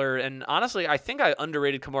at Butler, and honestly, I think I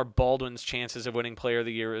underrated Kamar Baldwin's chances of winning Player of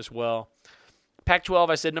the Year as well. Pac-12,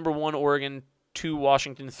 I said number 1, Oregon, 2,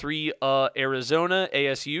 Washington, 3, Arizona,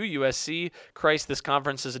 ASU, USC. Christ, this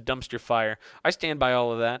conference is a dumpster fire. I stand by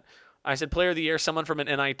all of that. I said Player of the Year, someone from an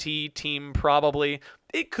NIT team, probably.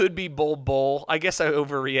 It could be Bull. I guess I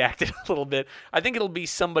overreacted a little bit. I think it'll be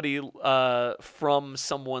somebody from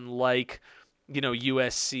someone like,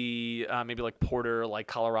 USC, maybe like Porter, like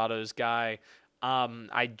Colorado's guy.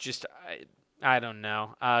 I don't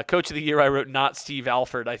know. Coach of the Year, I wrote not Steve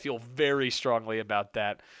Alford. I feel very strongly about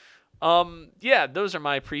that. Yeah, those are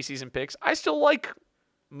my preseason picks. I still like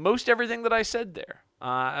most everything that I said there.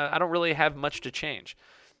 I don't really have much to change.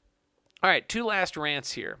 All right, 2 last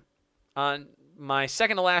rants here. My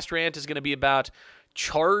second to last rant is going to be about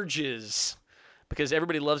charges, because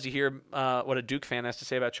everybody loves to hear what a Duke fan has to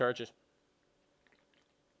say about charges.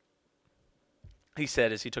 He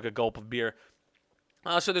said as he took a gulp of beer.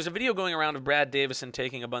 So there's a video going around of Brad Davison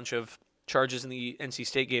taking a bunch of charges in the NC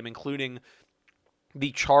State game, including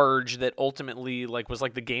the charge that ultimately was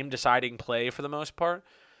the game-deciding play for the most part.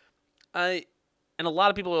 And a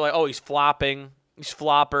lot of people are like, oh, he's flopping. He's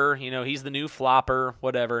flopper, he's the new flopper,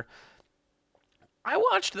 whatever. I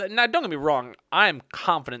watched that. Now, don't get me wrong. I am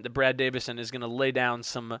confident that Brad Davison is going to lay down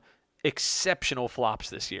some exceptional flops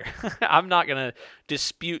this year. I'm not going to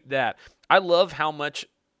dispute that. I love how much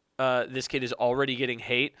this kid is already getting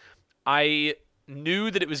hate. I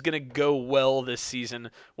knew that it was going to go well this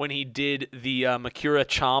season when he did the Makura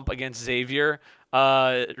chomp against Xavier,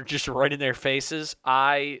 just right in their faces.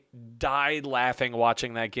 I died laughing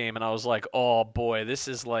watching that game, and I was like, oh boy, this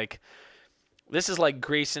is like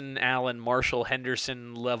Grayson Allen, Marshall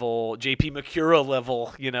Henderson level, JP Makura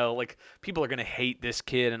level, people are going to hate this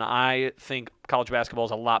kid, and I think college basketball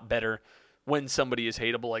is a lot better when somebody is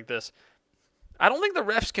hateable like this. I don't think the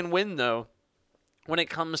refs can win, though, when it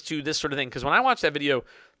comes to this sort of thing, because when I watched that video,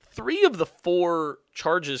 3 of the 4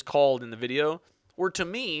 charges called in the video were, to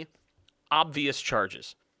me, obvious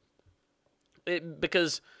charges.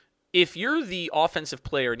 Because if you're the offensive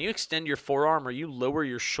player and you extend your forearm or you lower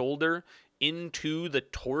your shoulder into the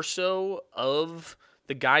torso of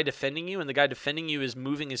the guy defending you, and the guy defending you is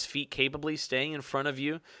moving his feet capably, staying in front of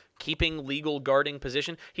you, keeping legal guarding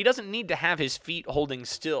position, he doesn't need to have his feet holding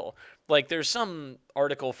still. Like, there's some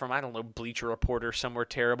article from, I don't know, Bleacher Report or somewhere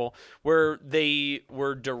terrible, where they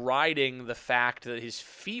were deriding the fact that his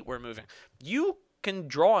feet were moving. You can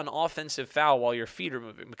draw an offensive foul while your feet are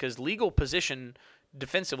moving because legal position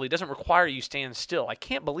defensively doesn't require you stand still. I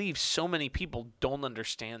can't believe so many people don't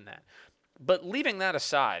understand that. But leaving that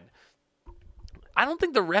aside, I don't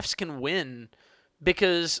think the refs can win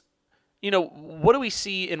because, what do we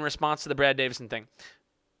see in response to the Brad Davison thing?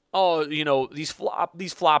 Oh, these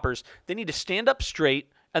floppers, they need to stand up straight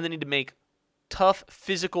and they need to make tough,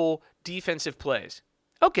 physical, defensive plays.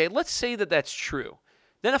 Okay, let's say that that's true.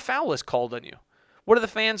 Then a foul is called on you. What are the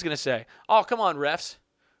fans going to say? Oh, come on, refs.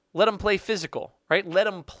 Let them play physical, right? Let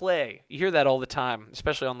them play. You hear that all the time,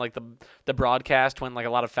 especially on like the broadcast when like a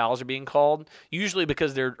lot of fouls are being called, usually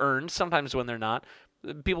because they're earned, sometimes when they're not.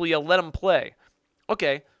 People yell, let them play.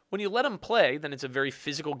 Okay, when you let them play, then it's a very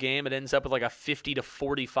physical game. It ends up with like a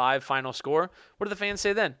 50-45 final score. What do the fans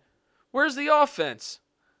say then? Where's the offense?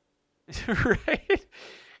 Right?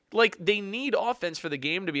 Like, they need offense for the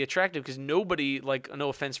game to be attractive because nobody, like, no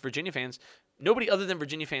offense, Virginia fans, nobody other than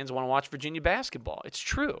Virginia fans want to watch Virginia basketball. It's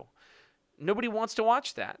true. Nobody wants to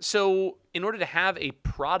watch that. So in order to have a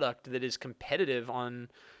product that is competitive on,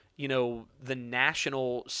 the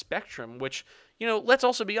national spectrum, which, let's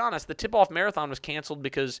also be honest, the tip-off marathon was canceled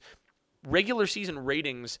because regular season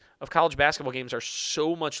ratings of college basketball games are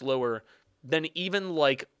so much lower than even,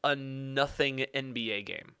 like, a nothing NBA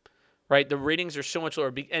game. Right, the ratings are so much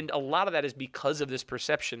lower, and a lot of that is because of this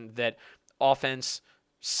perception that offense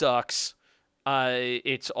sucks.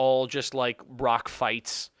 It's all just like rock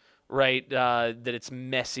fights, right? That it's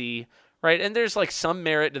messy, right? And there's like some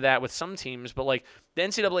merit to that with some teams, but like the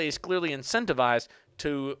NCAA is clearly incentivized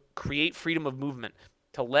to create freedom of movement,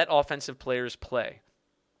 to let offensive players play,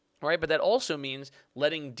 right? But that also means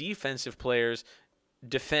letting defensive players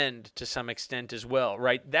defend to some extent as well,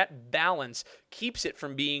 right? That balance keeps it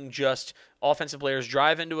from being just offensive players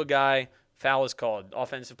drive into a guy, foul is called.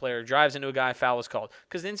 Offensive player drives into a guy, foul is called.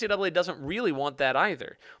 Because the NCAA doesn't really want that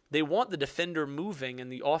either. They want the defender moving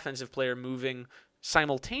and the offensive player moving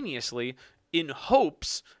simultaneously in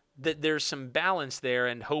hopes that there's some balance there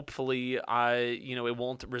and hopefully, it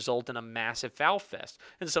won't result in a massive foul fest.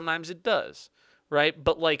 And sometimes it does, right?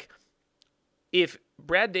 But like, if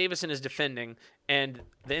Brad Davison is defending and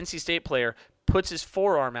the NC State player puts his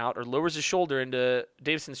forearm out or lowers his shoulder into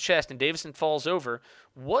Davison's chest and Davison falls over,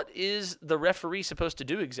 what is the referee supposed to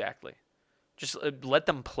do exactly? Just let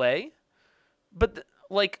them play? But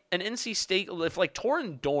like an NC State, if like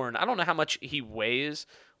Torin Dorn, I don't know how much he weighs.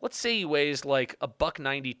 Let's say he weighs like a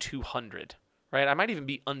 $190, 200, right? I might even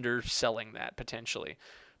be underselling that potentially.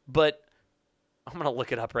 But I'm going to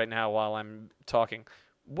look it up right now while I'm talking.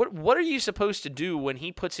 What are you supposed to do when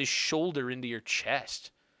he puts his shoulder into your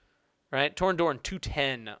chest, right? Torin Dorn,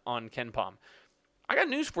 210 on KenPom. I got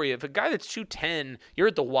news for you. If a guy that's 210, you're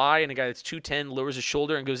at the Y, and a guy that's 210 lowers his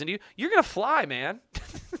shoulder and goes into you, you're going to fly, man.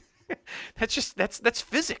 That's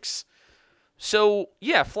physics. So,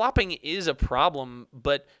 yeah, flopping is a problem,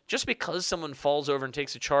 but just because someone falls over and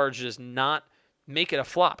takes a charge does not make it a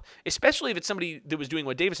flop, especially if it's somebody that was doing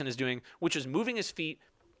what Davison is doing, which is moving his feet,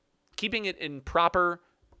 keeping it in proper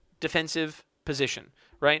defensive position,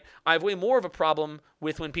 right? I have way more of a problem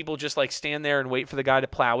with when people just like stand there and wait for the guy to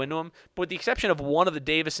plow into him. But with the exception of one of the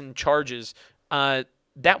Davison charges,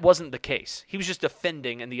 that wasn't the case. He was just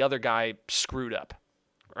defending and the other guy screwed up,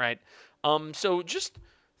 right? So just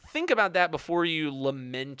think about that before you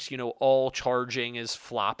lament, all charging is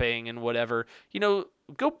flopping and whatever.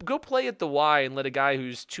 Go play at the Y and let a guy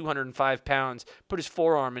who's 205 pounds put his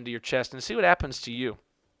forearm into your chest and see what happens to you.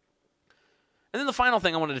 And then the final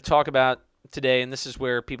thing I wanted to talk about today, and this is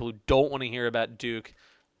where people who don't want to hear about Duke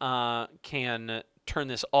can turn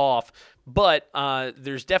this off, but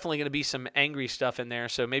there's definitely going to be some angry stuff in there,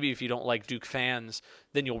 so maybe if you don't like Duke fans,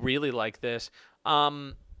 then you'll really like this.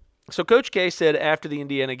 So Coach K said after the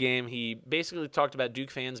Indiana game, he basically talked about Duke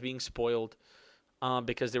fans being spoiled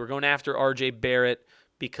because they were going after R.J. Barrett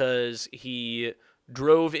because he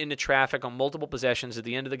drove into traffic on multiple possessions at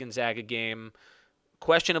the end of the Gonzaga game,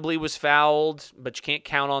 questionably was fouled, but you can't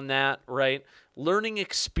count on that, right? Learning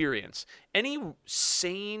experience. Any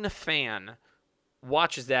sane fan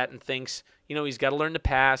watches that and thinks, he's got to learn to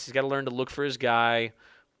pass, he's got to learn to look for his guy.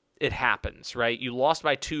 It happens, right? You lost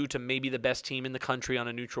by 2 to maybe the best team in the country on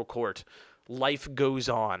a neutral court. life goes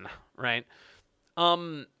on, right?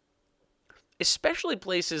 Especially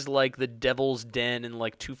places like the Devil's Den and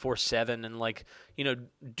like 247 and like,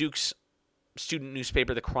 Duke's student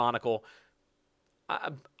newspaper, The Chronicle.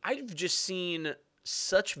 I've just seen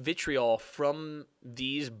such vitriol from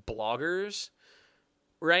these bloggers,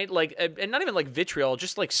 right? Like, and not even like vitriol,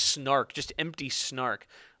 just like snark, just empty snark.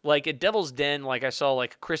 Like at Devil's Den, like I saw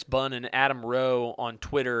like Chris Bunn and Adam Rowe on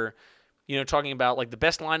Twitter, talking about like the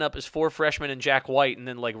best lineup is 4 freshmen and Jack White, and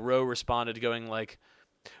then like Rowe responded going like,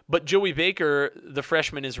 but Joey Baker, the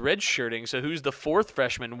freshman, is redshirting, so who's the 4th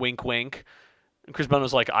freshman? Wink, wink. And Chris Bunn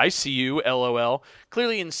was like, I see you, LOL.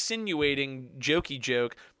 Clearly insinuating, jokey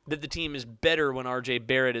joke, that the team is better when RJ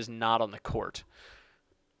Barrett is not on the court.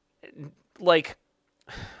 Like,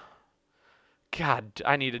 God,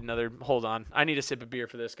 I need another, hold on. I need a sip of beer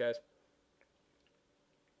for this, guys.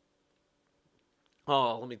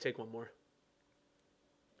 Oh, let me take one more.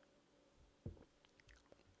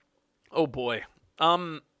 Oh, boy.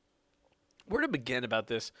 Where to begin about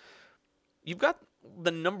this? You've got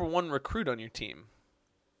the number 1 recruit on your team,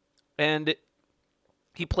 and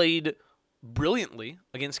he played brilliantly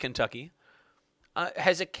against Kentucky.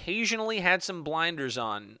 Has occasionally had some blinders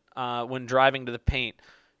on when driving to the paint.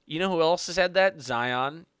 You know who else has had that?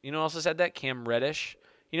 Zion. You know who else has had that? Cam Reddish.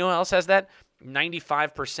 You know who else has that?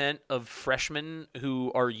 95% of freshmen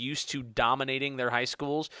who are used to dominating their high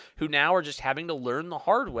schools, who now are just having to learn the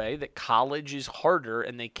hard way that college is harder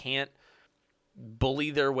and they can't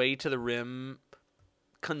bully their way to the rim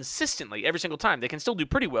consistently every single time. They can still do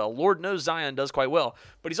pretty well. Lord knows Zion does quite well,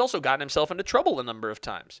 but he's also gotten himself into trouble a number of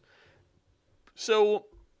times. So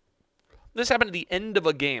this happened at the end of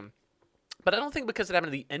a game, but I don't think because it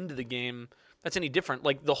happened at the end of the game that's any different.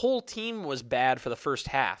 Like, the whole team was bad for the first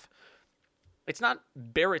half. It's not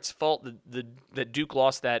Barrett's fault that Duke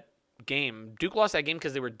lost that game. Duke lost that game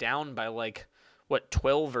because they were down by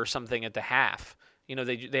 12 or something at the half.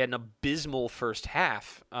 They had an abysmal first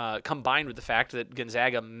half, combined with the fact that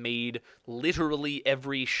Gonzaga made literally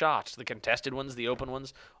every shot. The contested ones, the open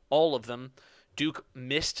ones, all of them. Duke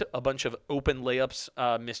missed a bunch of open layups,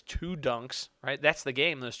 missed 2 dunks, right? That's the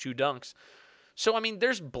game, those 2 dunks. So,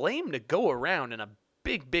 there's blame to go around in a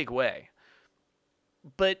big, big way.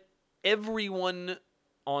 But everyone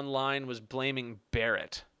online was blaming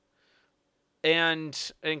Barrett.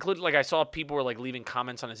 And included, I saw people were leaving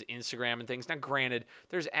comments on his Instagram and things. Now, granted,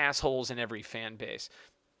 there's assholes in every fan base.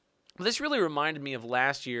 But this really reminded me of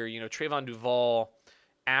last year. Trayvon Duval,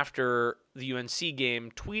 after the UNC game,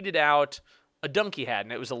 tweeted out a dunk he had,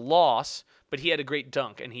 and it was a loss, but he had a great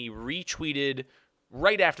dunk, and he retweeted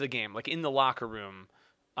right after the game, in the locker room,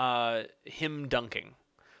 him dunking.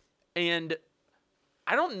 And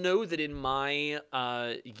I don't know that in my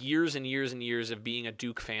years and years and years of being a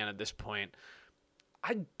Duke fan at this point,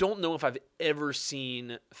 I don't know if I've ever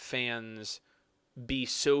seen fans be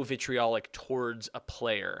so vitriolic towards a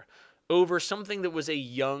player over something that was a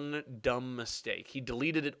young, dumb mistake. He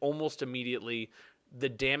deleted it almost immediately. The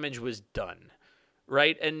damage was done,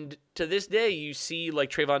 right? And to this day, you see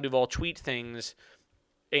Trayvon Duval tweet things,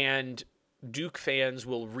 and Duke fans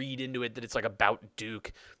will read into it that it's about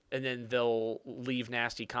Duke, and then they'll leave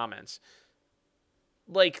nasty comments.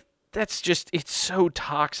 That's just, it's so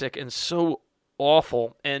toxic and so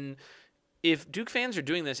awful. And if Duke fans are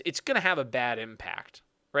doing this, it's going to have a bad impact,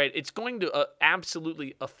 right? It's going to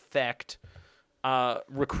absolutely affect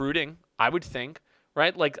recruiting, I would think,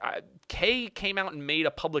 right? Kay came out and made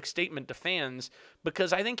a public statement to fans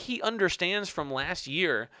because I think he understands from last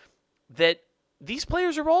year that these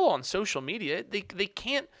players are all on social media. They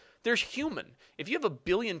can't, there's human. If you have 1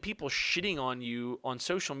 billion people shitting on you on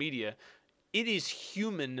social media, it is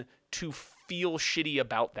human to feel shitty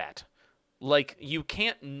about that. You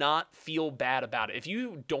can't not feel bad about it. If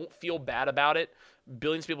you don't feel bad about it,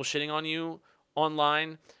 billions of people shitting on you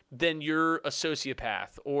online, then you're a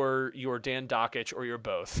sociopath, or you're Dan Dockich, or you're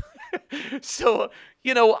both. So,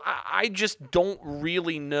 I just don't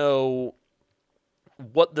really know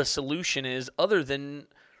what the solution is other than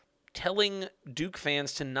telling Duke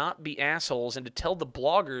fans to not be assholes and to tell the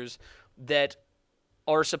bloggers that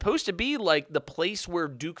are supposed to be the place where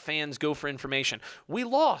Duke fans go for information. We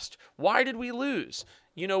lost. Why did we lose?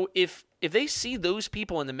 If they see those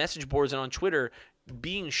people in the message boards and on Twitter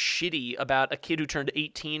being shitty about a kid who turned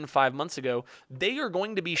 18 5 months ago, they are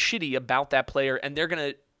going to be shitty about that player, and they're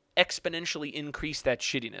going to exponentially increase that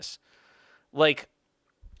shittiness.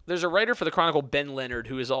 There's a writer for the Chronicle, Ben Leonard,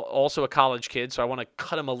 who is also a college kid, so I want to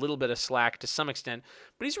cut him a little bit of slack to some extent.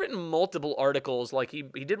 But he's written multiple articles. He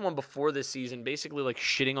did one before this season, basically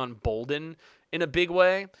shitting on Bolden in a big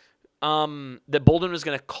way. that Bolden was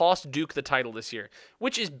going to cost Duke the title this year,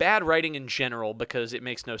 which is bad writing in general because it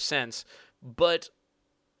makes no sense. But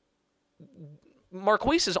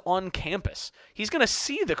Marquise is on campus. He's going to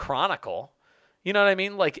see the Chronicle. You know what I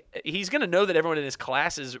mean? Like, he's going to know that everyone in his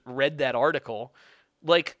classes read that article.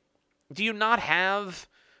 Like, do you not have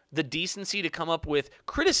the decency to come up with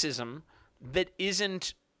criticism that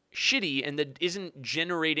isn't shitty and that isn't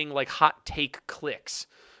generating, like, hot take clicks?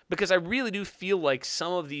 Because I really do feel like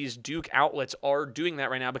some of these Duke outlets are doing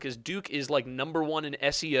that right now, because Duke is like number one in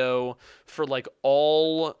SEO for like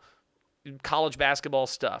all college basketball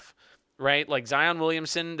stuff, right? Like Zion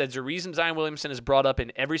Williamson, there's a reason Zion Williamson is brought up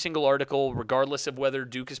in every single article, regardless of whether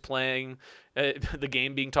Duke is playing, the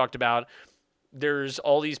game being talked about. There's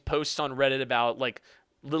all these posts on Reddit about like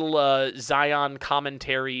little Zion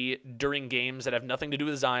commentary during games that have nothing to do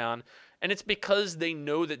with Zion. And it's because they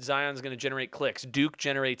know that Zion's going to generate clicks. Duke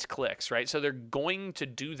generates clicks, right? So they're going to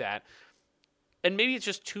do that. And maybe it's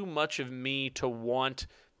just too much of me to want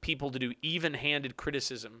people to do even-handed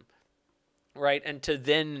criticism, right? And to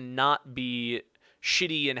then not be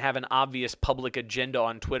shitty and have an obvious public agenda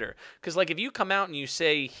on Twitter. Because, like, if you come out and you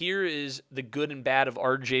say, here is the good and bad of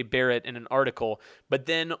R.J. Barrett in an article, but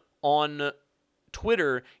then on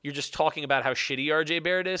Twitter, you're just talking about how shitty RJ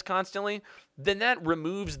Barrett is constantly, then that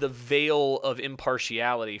removes the veil of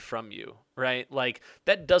impartiality from you, right? Like,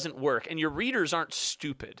 that doesn't work. And your readers aren't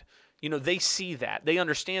stupid. You know, they see that. They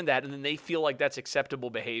understand that, and then they feel like that's acceptable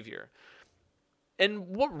behavior. And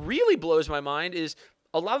what really blows my mind is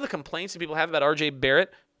a lot of the complaints that people have about RJ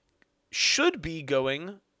Barrett should be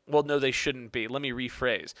going, well, no, they shouldn't be. Let me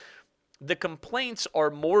rephrase. The complaints are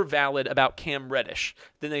more valid about Cam Reddish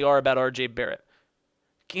than they are about RJ Barrett.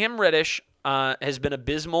 Cam Reddish has been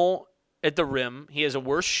abysmal at the rim. He has a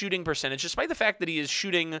worse shooting percentage, despite the fact that he is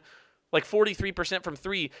shooting like 43% from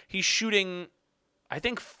three. He's shooting, I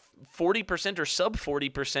think, 40% or sub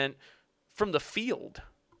 40% from the field,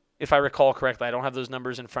 if I recall correctly. I don't have those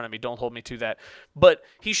numbers in front of me. Don't hold me to that. But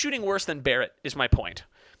he's shooting worse than Barrett, is my point.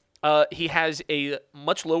 He has a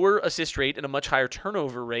much lower assist rate and a much higher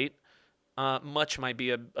turnover rate. Much might be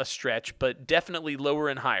a stretch, but definitely lower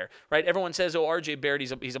and higher, right? Everyone says, oh, RJ Barrett,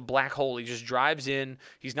 he's a black hole. He just drives in.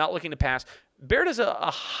 He's not looking to pass. Barrett has a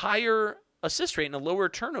higher assist rate and a lower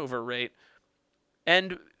turnover rate,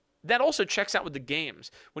 and that also checks out with the games.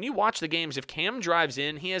 When you watch the games, if Cam drives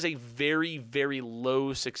in, he has a very, very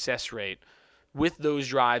low success rate with those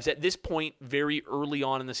drives at this point very early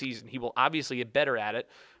on in the season. He will obviously get better at it.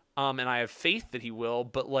 And I have faith that he will,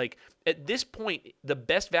 but like at this point, the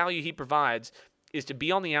best value he provides is to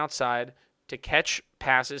be on the outside, to catch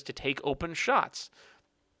passes, to take open shots.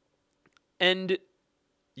 And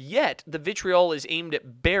yet, the vitriol is aimed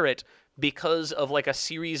at Barrett because of like a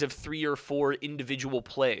series of 3 or 4 individual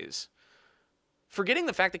plays. Forgetting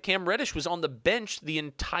the fact that Cam Reddish was on the bench the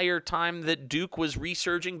entire time that Duke was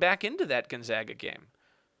resurging back into that Gonzaga game.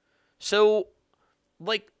 So,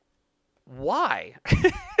 like, why?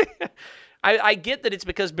 I get that it's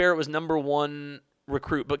because Barrett was number 1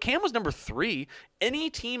 recruit, but Cam was number 3. Any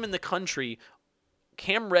team in the country,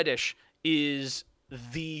 Cam Reddish is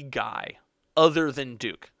the guy other than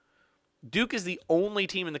Duke. Duke is the only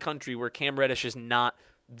team in the country where Cam Reddish is not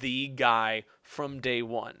the guy from day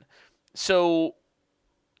one. So,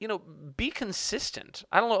 you know, be consistent.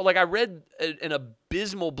 I don't know. Like, I read an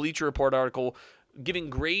abysmal Bleacher Report article giving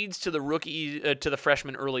grades to the rookie, to the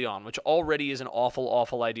freshman early on, which already is an awful,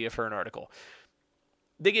 awful idea for an article.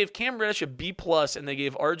 They gave Cam Reddish a B+, and they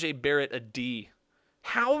gave RJ Barrett a D.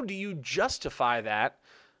 How do you justify that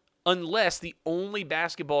unless the only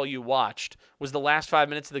basketball you watched was the last 5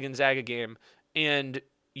 minutes of the Gonzaga game, and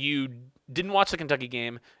you didn't watch the Kentucky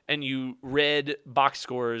game, and you read box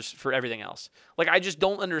scores for everything else? Like, I just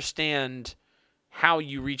don't understand how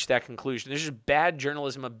you reach that conclusion. There's just bad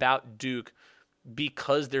journalism about Duke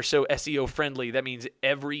because they're so SEO friendly. That means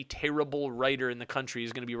every terrible writer in the country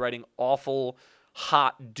is going to be writing awful,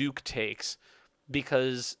 hot Duke takes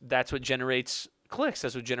because that's what generates clicks.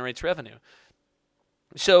 That's what generates revenue.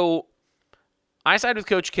 So I side with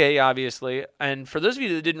Coach K, obviously. And for those of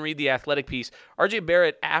you that didn't read the Athletic piece, RJ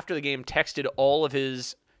Barrett, after the game, texted all of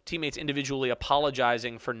his teammates individually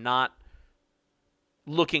apologizing for not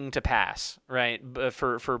looking to pass, right,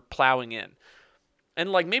 for plowing in. And,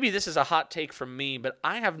 like, maybe this is a hot take from me, but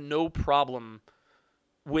I have no problem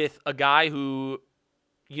with a guy who,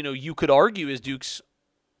 you know, you could argue is Duke's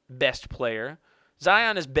best player.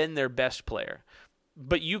 Zion has been their best player.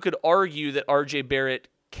 But you could argue that RJ Barrett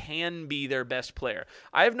can be their best player.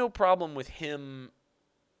 I have no problem with him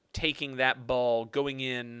taking that ball, going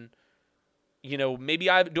in. You know, maybe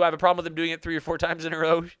do I have a problem with him doing it 3 or 4 times in a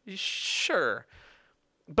row? Sure.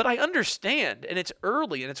 But I understand, and it's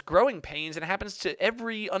early, and it's growing pains, and it happens to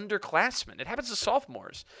every underclassman. It happens to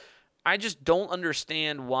sophomores. I just don't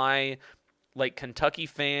understand why, like, Kentucky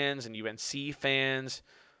fans and UNC fans,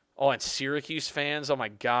 and Syracuse fans, oh my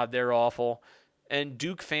God, they're awful. And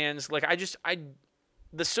Duke fans, like,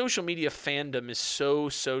 the social media fandom is so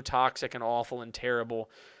toxic and awful and terrible.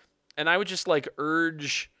 And I would just, like,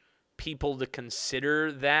 urge people to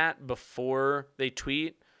consider that before they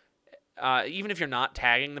tweet. Even if you're not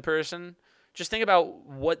tagging the person, just think about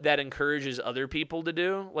what that encourages other people to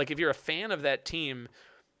do. Like, if you're a fan of that team,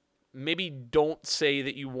 maybe don't say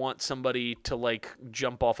that you want somebody to, like,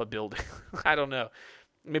 jump off a building. I don't know.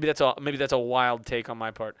 Maybe that's a wild take on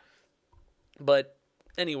my part. But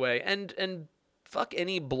anyway, and fuck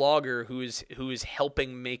any blogger who is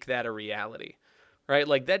helping make that a reality. Right?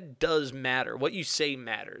 Like, that does matter. What you say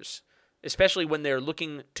matters, especially when they're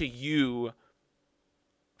looking to you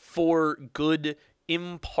for good,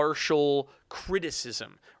 impartial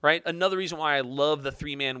criticism, right? Another reason why I love the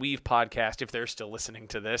Three Man Weave podcast, if they're still listening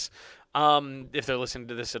to this, if they're listening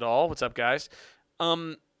to this at all, what's up, guys?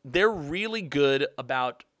 They're really good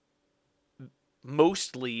about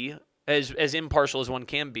mostly, as impartial as one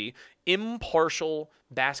can be, impartial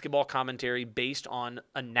basketball commentary based on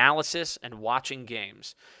analysis and watching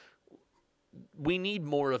games. We need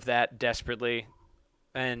more of that desperately,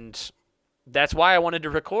 and that's why I wanted to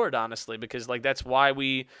record, honestly, because, like, that's why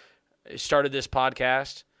we started this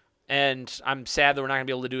podcast, and I'm sad that we're not going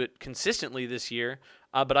to be able to do it consistently this year,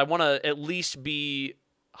 but I want to at least be,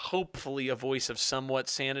 hopefully, a voice of somewhat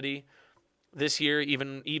sanity this year,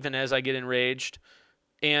 even as I get enraged.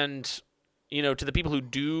 And, you know, to the people who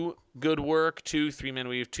do good work, to Three Man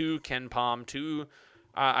Weave, to Ken Palm, to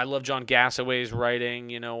I love John Gassaway's writing,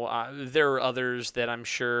 you know, there are others that I'm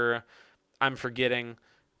sure I'm forgetting.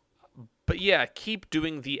 But yeah, keep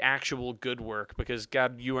doing the actual good work because,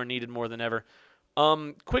 God, you are needed more than ever.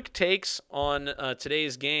 Quick takes on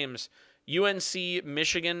today's games. UNC,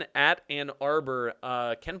 Michigan at Ann Arbor.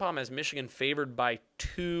 Ken Palm has Michigan favored by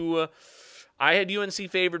 2. I had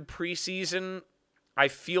UNC favored preseason. I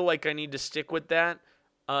feel like I need to stick with that.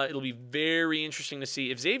 It'll be very interesting to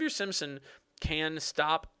see. If Xavier Simpson can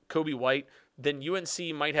stop Kobe White, then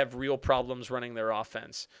UNC might have real problems running their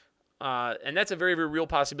offense. And that's a very, very real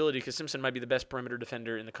possibility because Simpson might be the best perimeter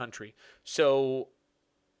defender in the country. So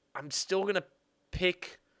I'm still going to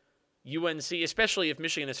pick UNC, especially if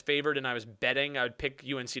Michigan is favored and I was betting, I would pick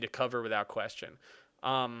UNC to cover without question.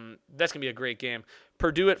 That's going to be a great game.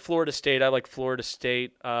 Purdue at Florida State. I like Florida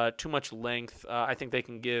State. Too much length. I think they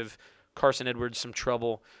can give Carson Edwards some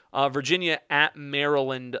trouble. Virginia at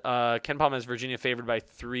Maryland. Ken Palm has Virginia favored by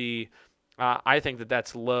 3. I think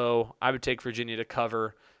that's low. I would take Virginia to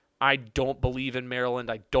cover. I don't believe in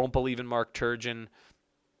Maryland. I don't believe in Mark Turgeon.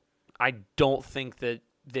 I don't think that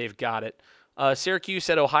they've got it. Syracuse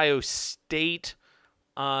at Ohio State.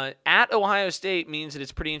 At Ohio State means that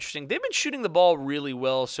it's pretty interesting. They've been shooting the ball really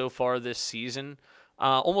well so far this season.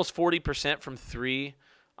 Almost 40% from 3.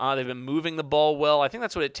 They've been moving the ball well. I think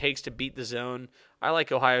that's what it takes to beat the zone. I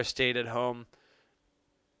like Ohio State at home.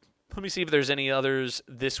 Let me see if there's any others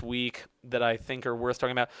this week that I think are worth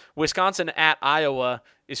talking about. Wisconsin at Iowa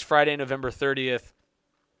is Friday, November 30th.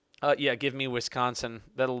 Yeah, give me Wisconsin.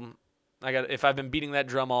 If I've been beating that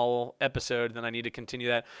drum all episode, then I need to continue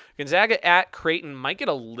that. Gonzaga at Creighton might get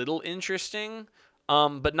a little interesting,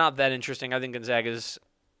 but not that interesting. I think Gonzaga's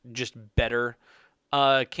just better.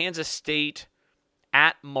 Kansas State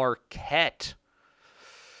at Marquette.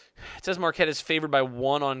 It says Marquette is favored by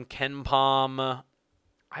 1 on Ken Palm.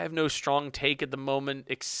 I have no strong take at the moment,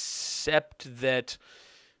 except that,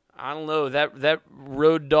 I don't know, that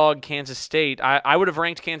road dog Kansas State. I would have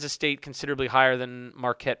ranked Kansas State considerably higher than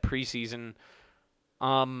Marquette preseason.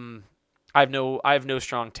 I have no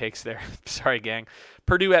strong takes there. Sorry, gang.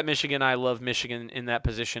 Purdue at Michigan. I love Michigan in that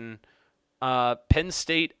position. Penn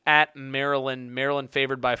State at Maryland. Maryland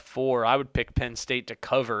favored by 4. I would pick Penn State to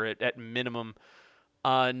cover it at minimum.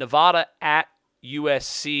 Nevada at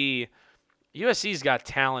USC. USC's got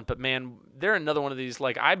talent, but man, they're another one of these.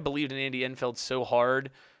 Like, I believed in Andy Enfield so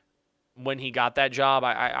hard when he got that job.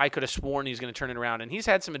 I could have sworn he's going to turn it around, and he's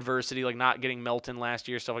had some adversity, like not getting Melton last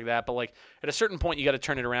year, stuff like that. But like at a certain point, you got to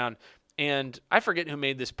turn it around. And I forget who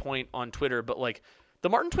made this point on Twitter, but like the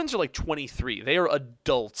Martin twins are like 23. They are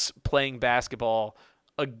adults playing basketball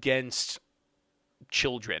against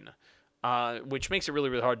children, which makes it really,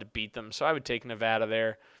 really hard to beat them. So I would take Nevada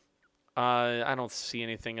there. I don't see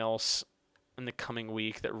anything else in the coming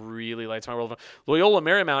week that really lights my world. Loyola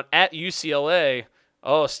Marymount at UCLA.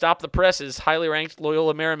 Oh, stop the presses. Highly ranked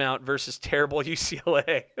Loyola Marymount versus terrible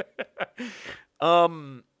UCLA.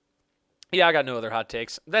 Yeah, I got no other hot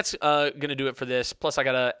takes. That's going to do it for this. Plus, I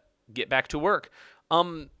got to get back to work.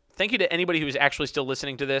 Thank you to anybody who is actually still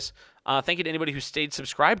listening to this. Thank you to anybody who stayed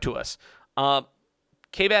subscribed to us.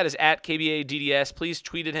 KBAD is at KBADDS. Please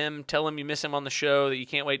tweet at him. Tell him you miss him on the show, that you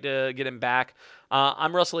can't wait to get him back.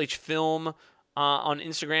 I'm Russell H. Film on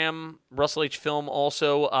Instagram. Russell H. Film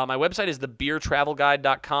also. My website is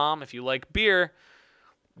thebeertravelguide.com. If you like beer,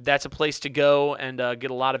 that's a place to go and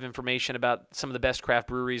get a lot of information about some of the best craft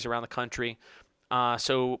breweries around the country.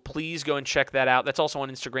 So please go and check that out. That's also on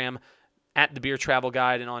Instagram at The Beer Travel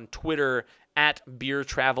Guide and on Twitter at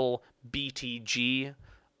BeerTravelBTG.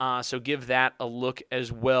 So give that a look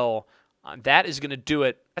as well. That is going to do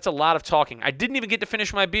it. That's a lot of talking. I didn't even get to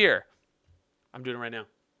finish my beer. I'm doing it right now.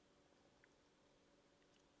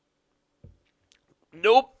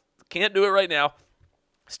 Nope. Can't do it right now.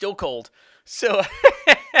 Still cold. So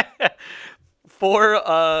for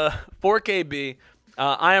KB,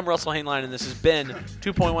 I am Russell Hainline, and this has been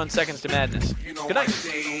 2.1 Seconds to Madness. Good night.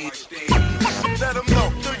 Let 'em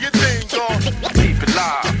know, do your thing, dog. Keep it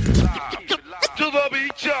live.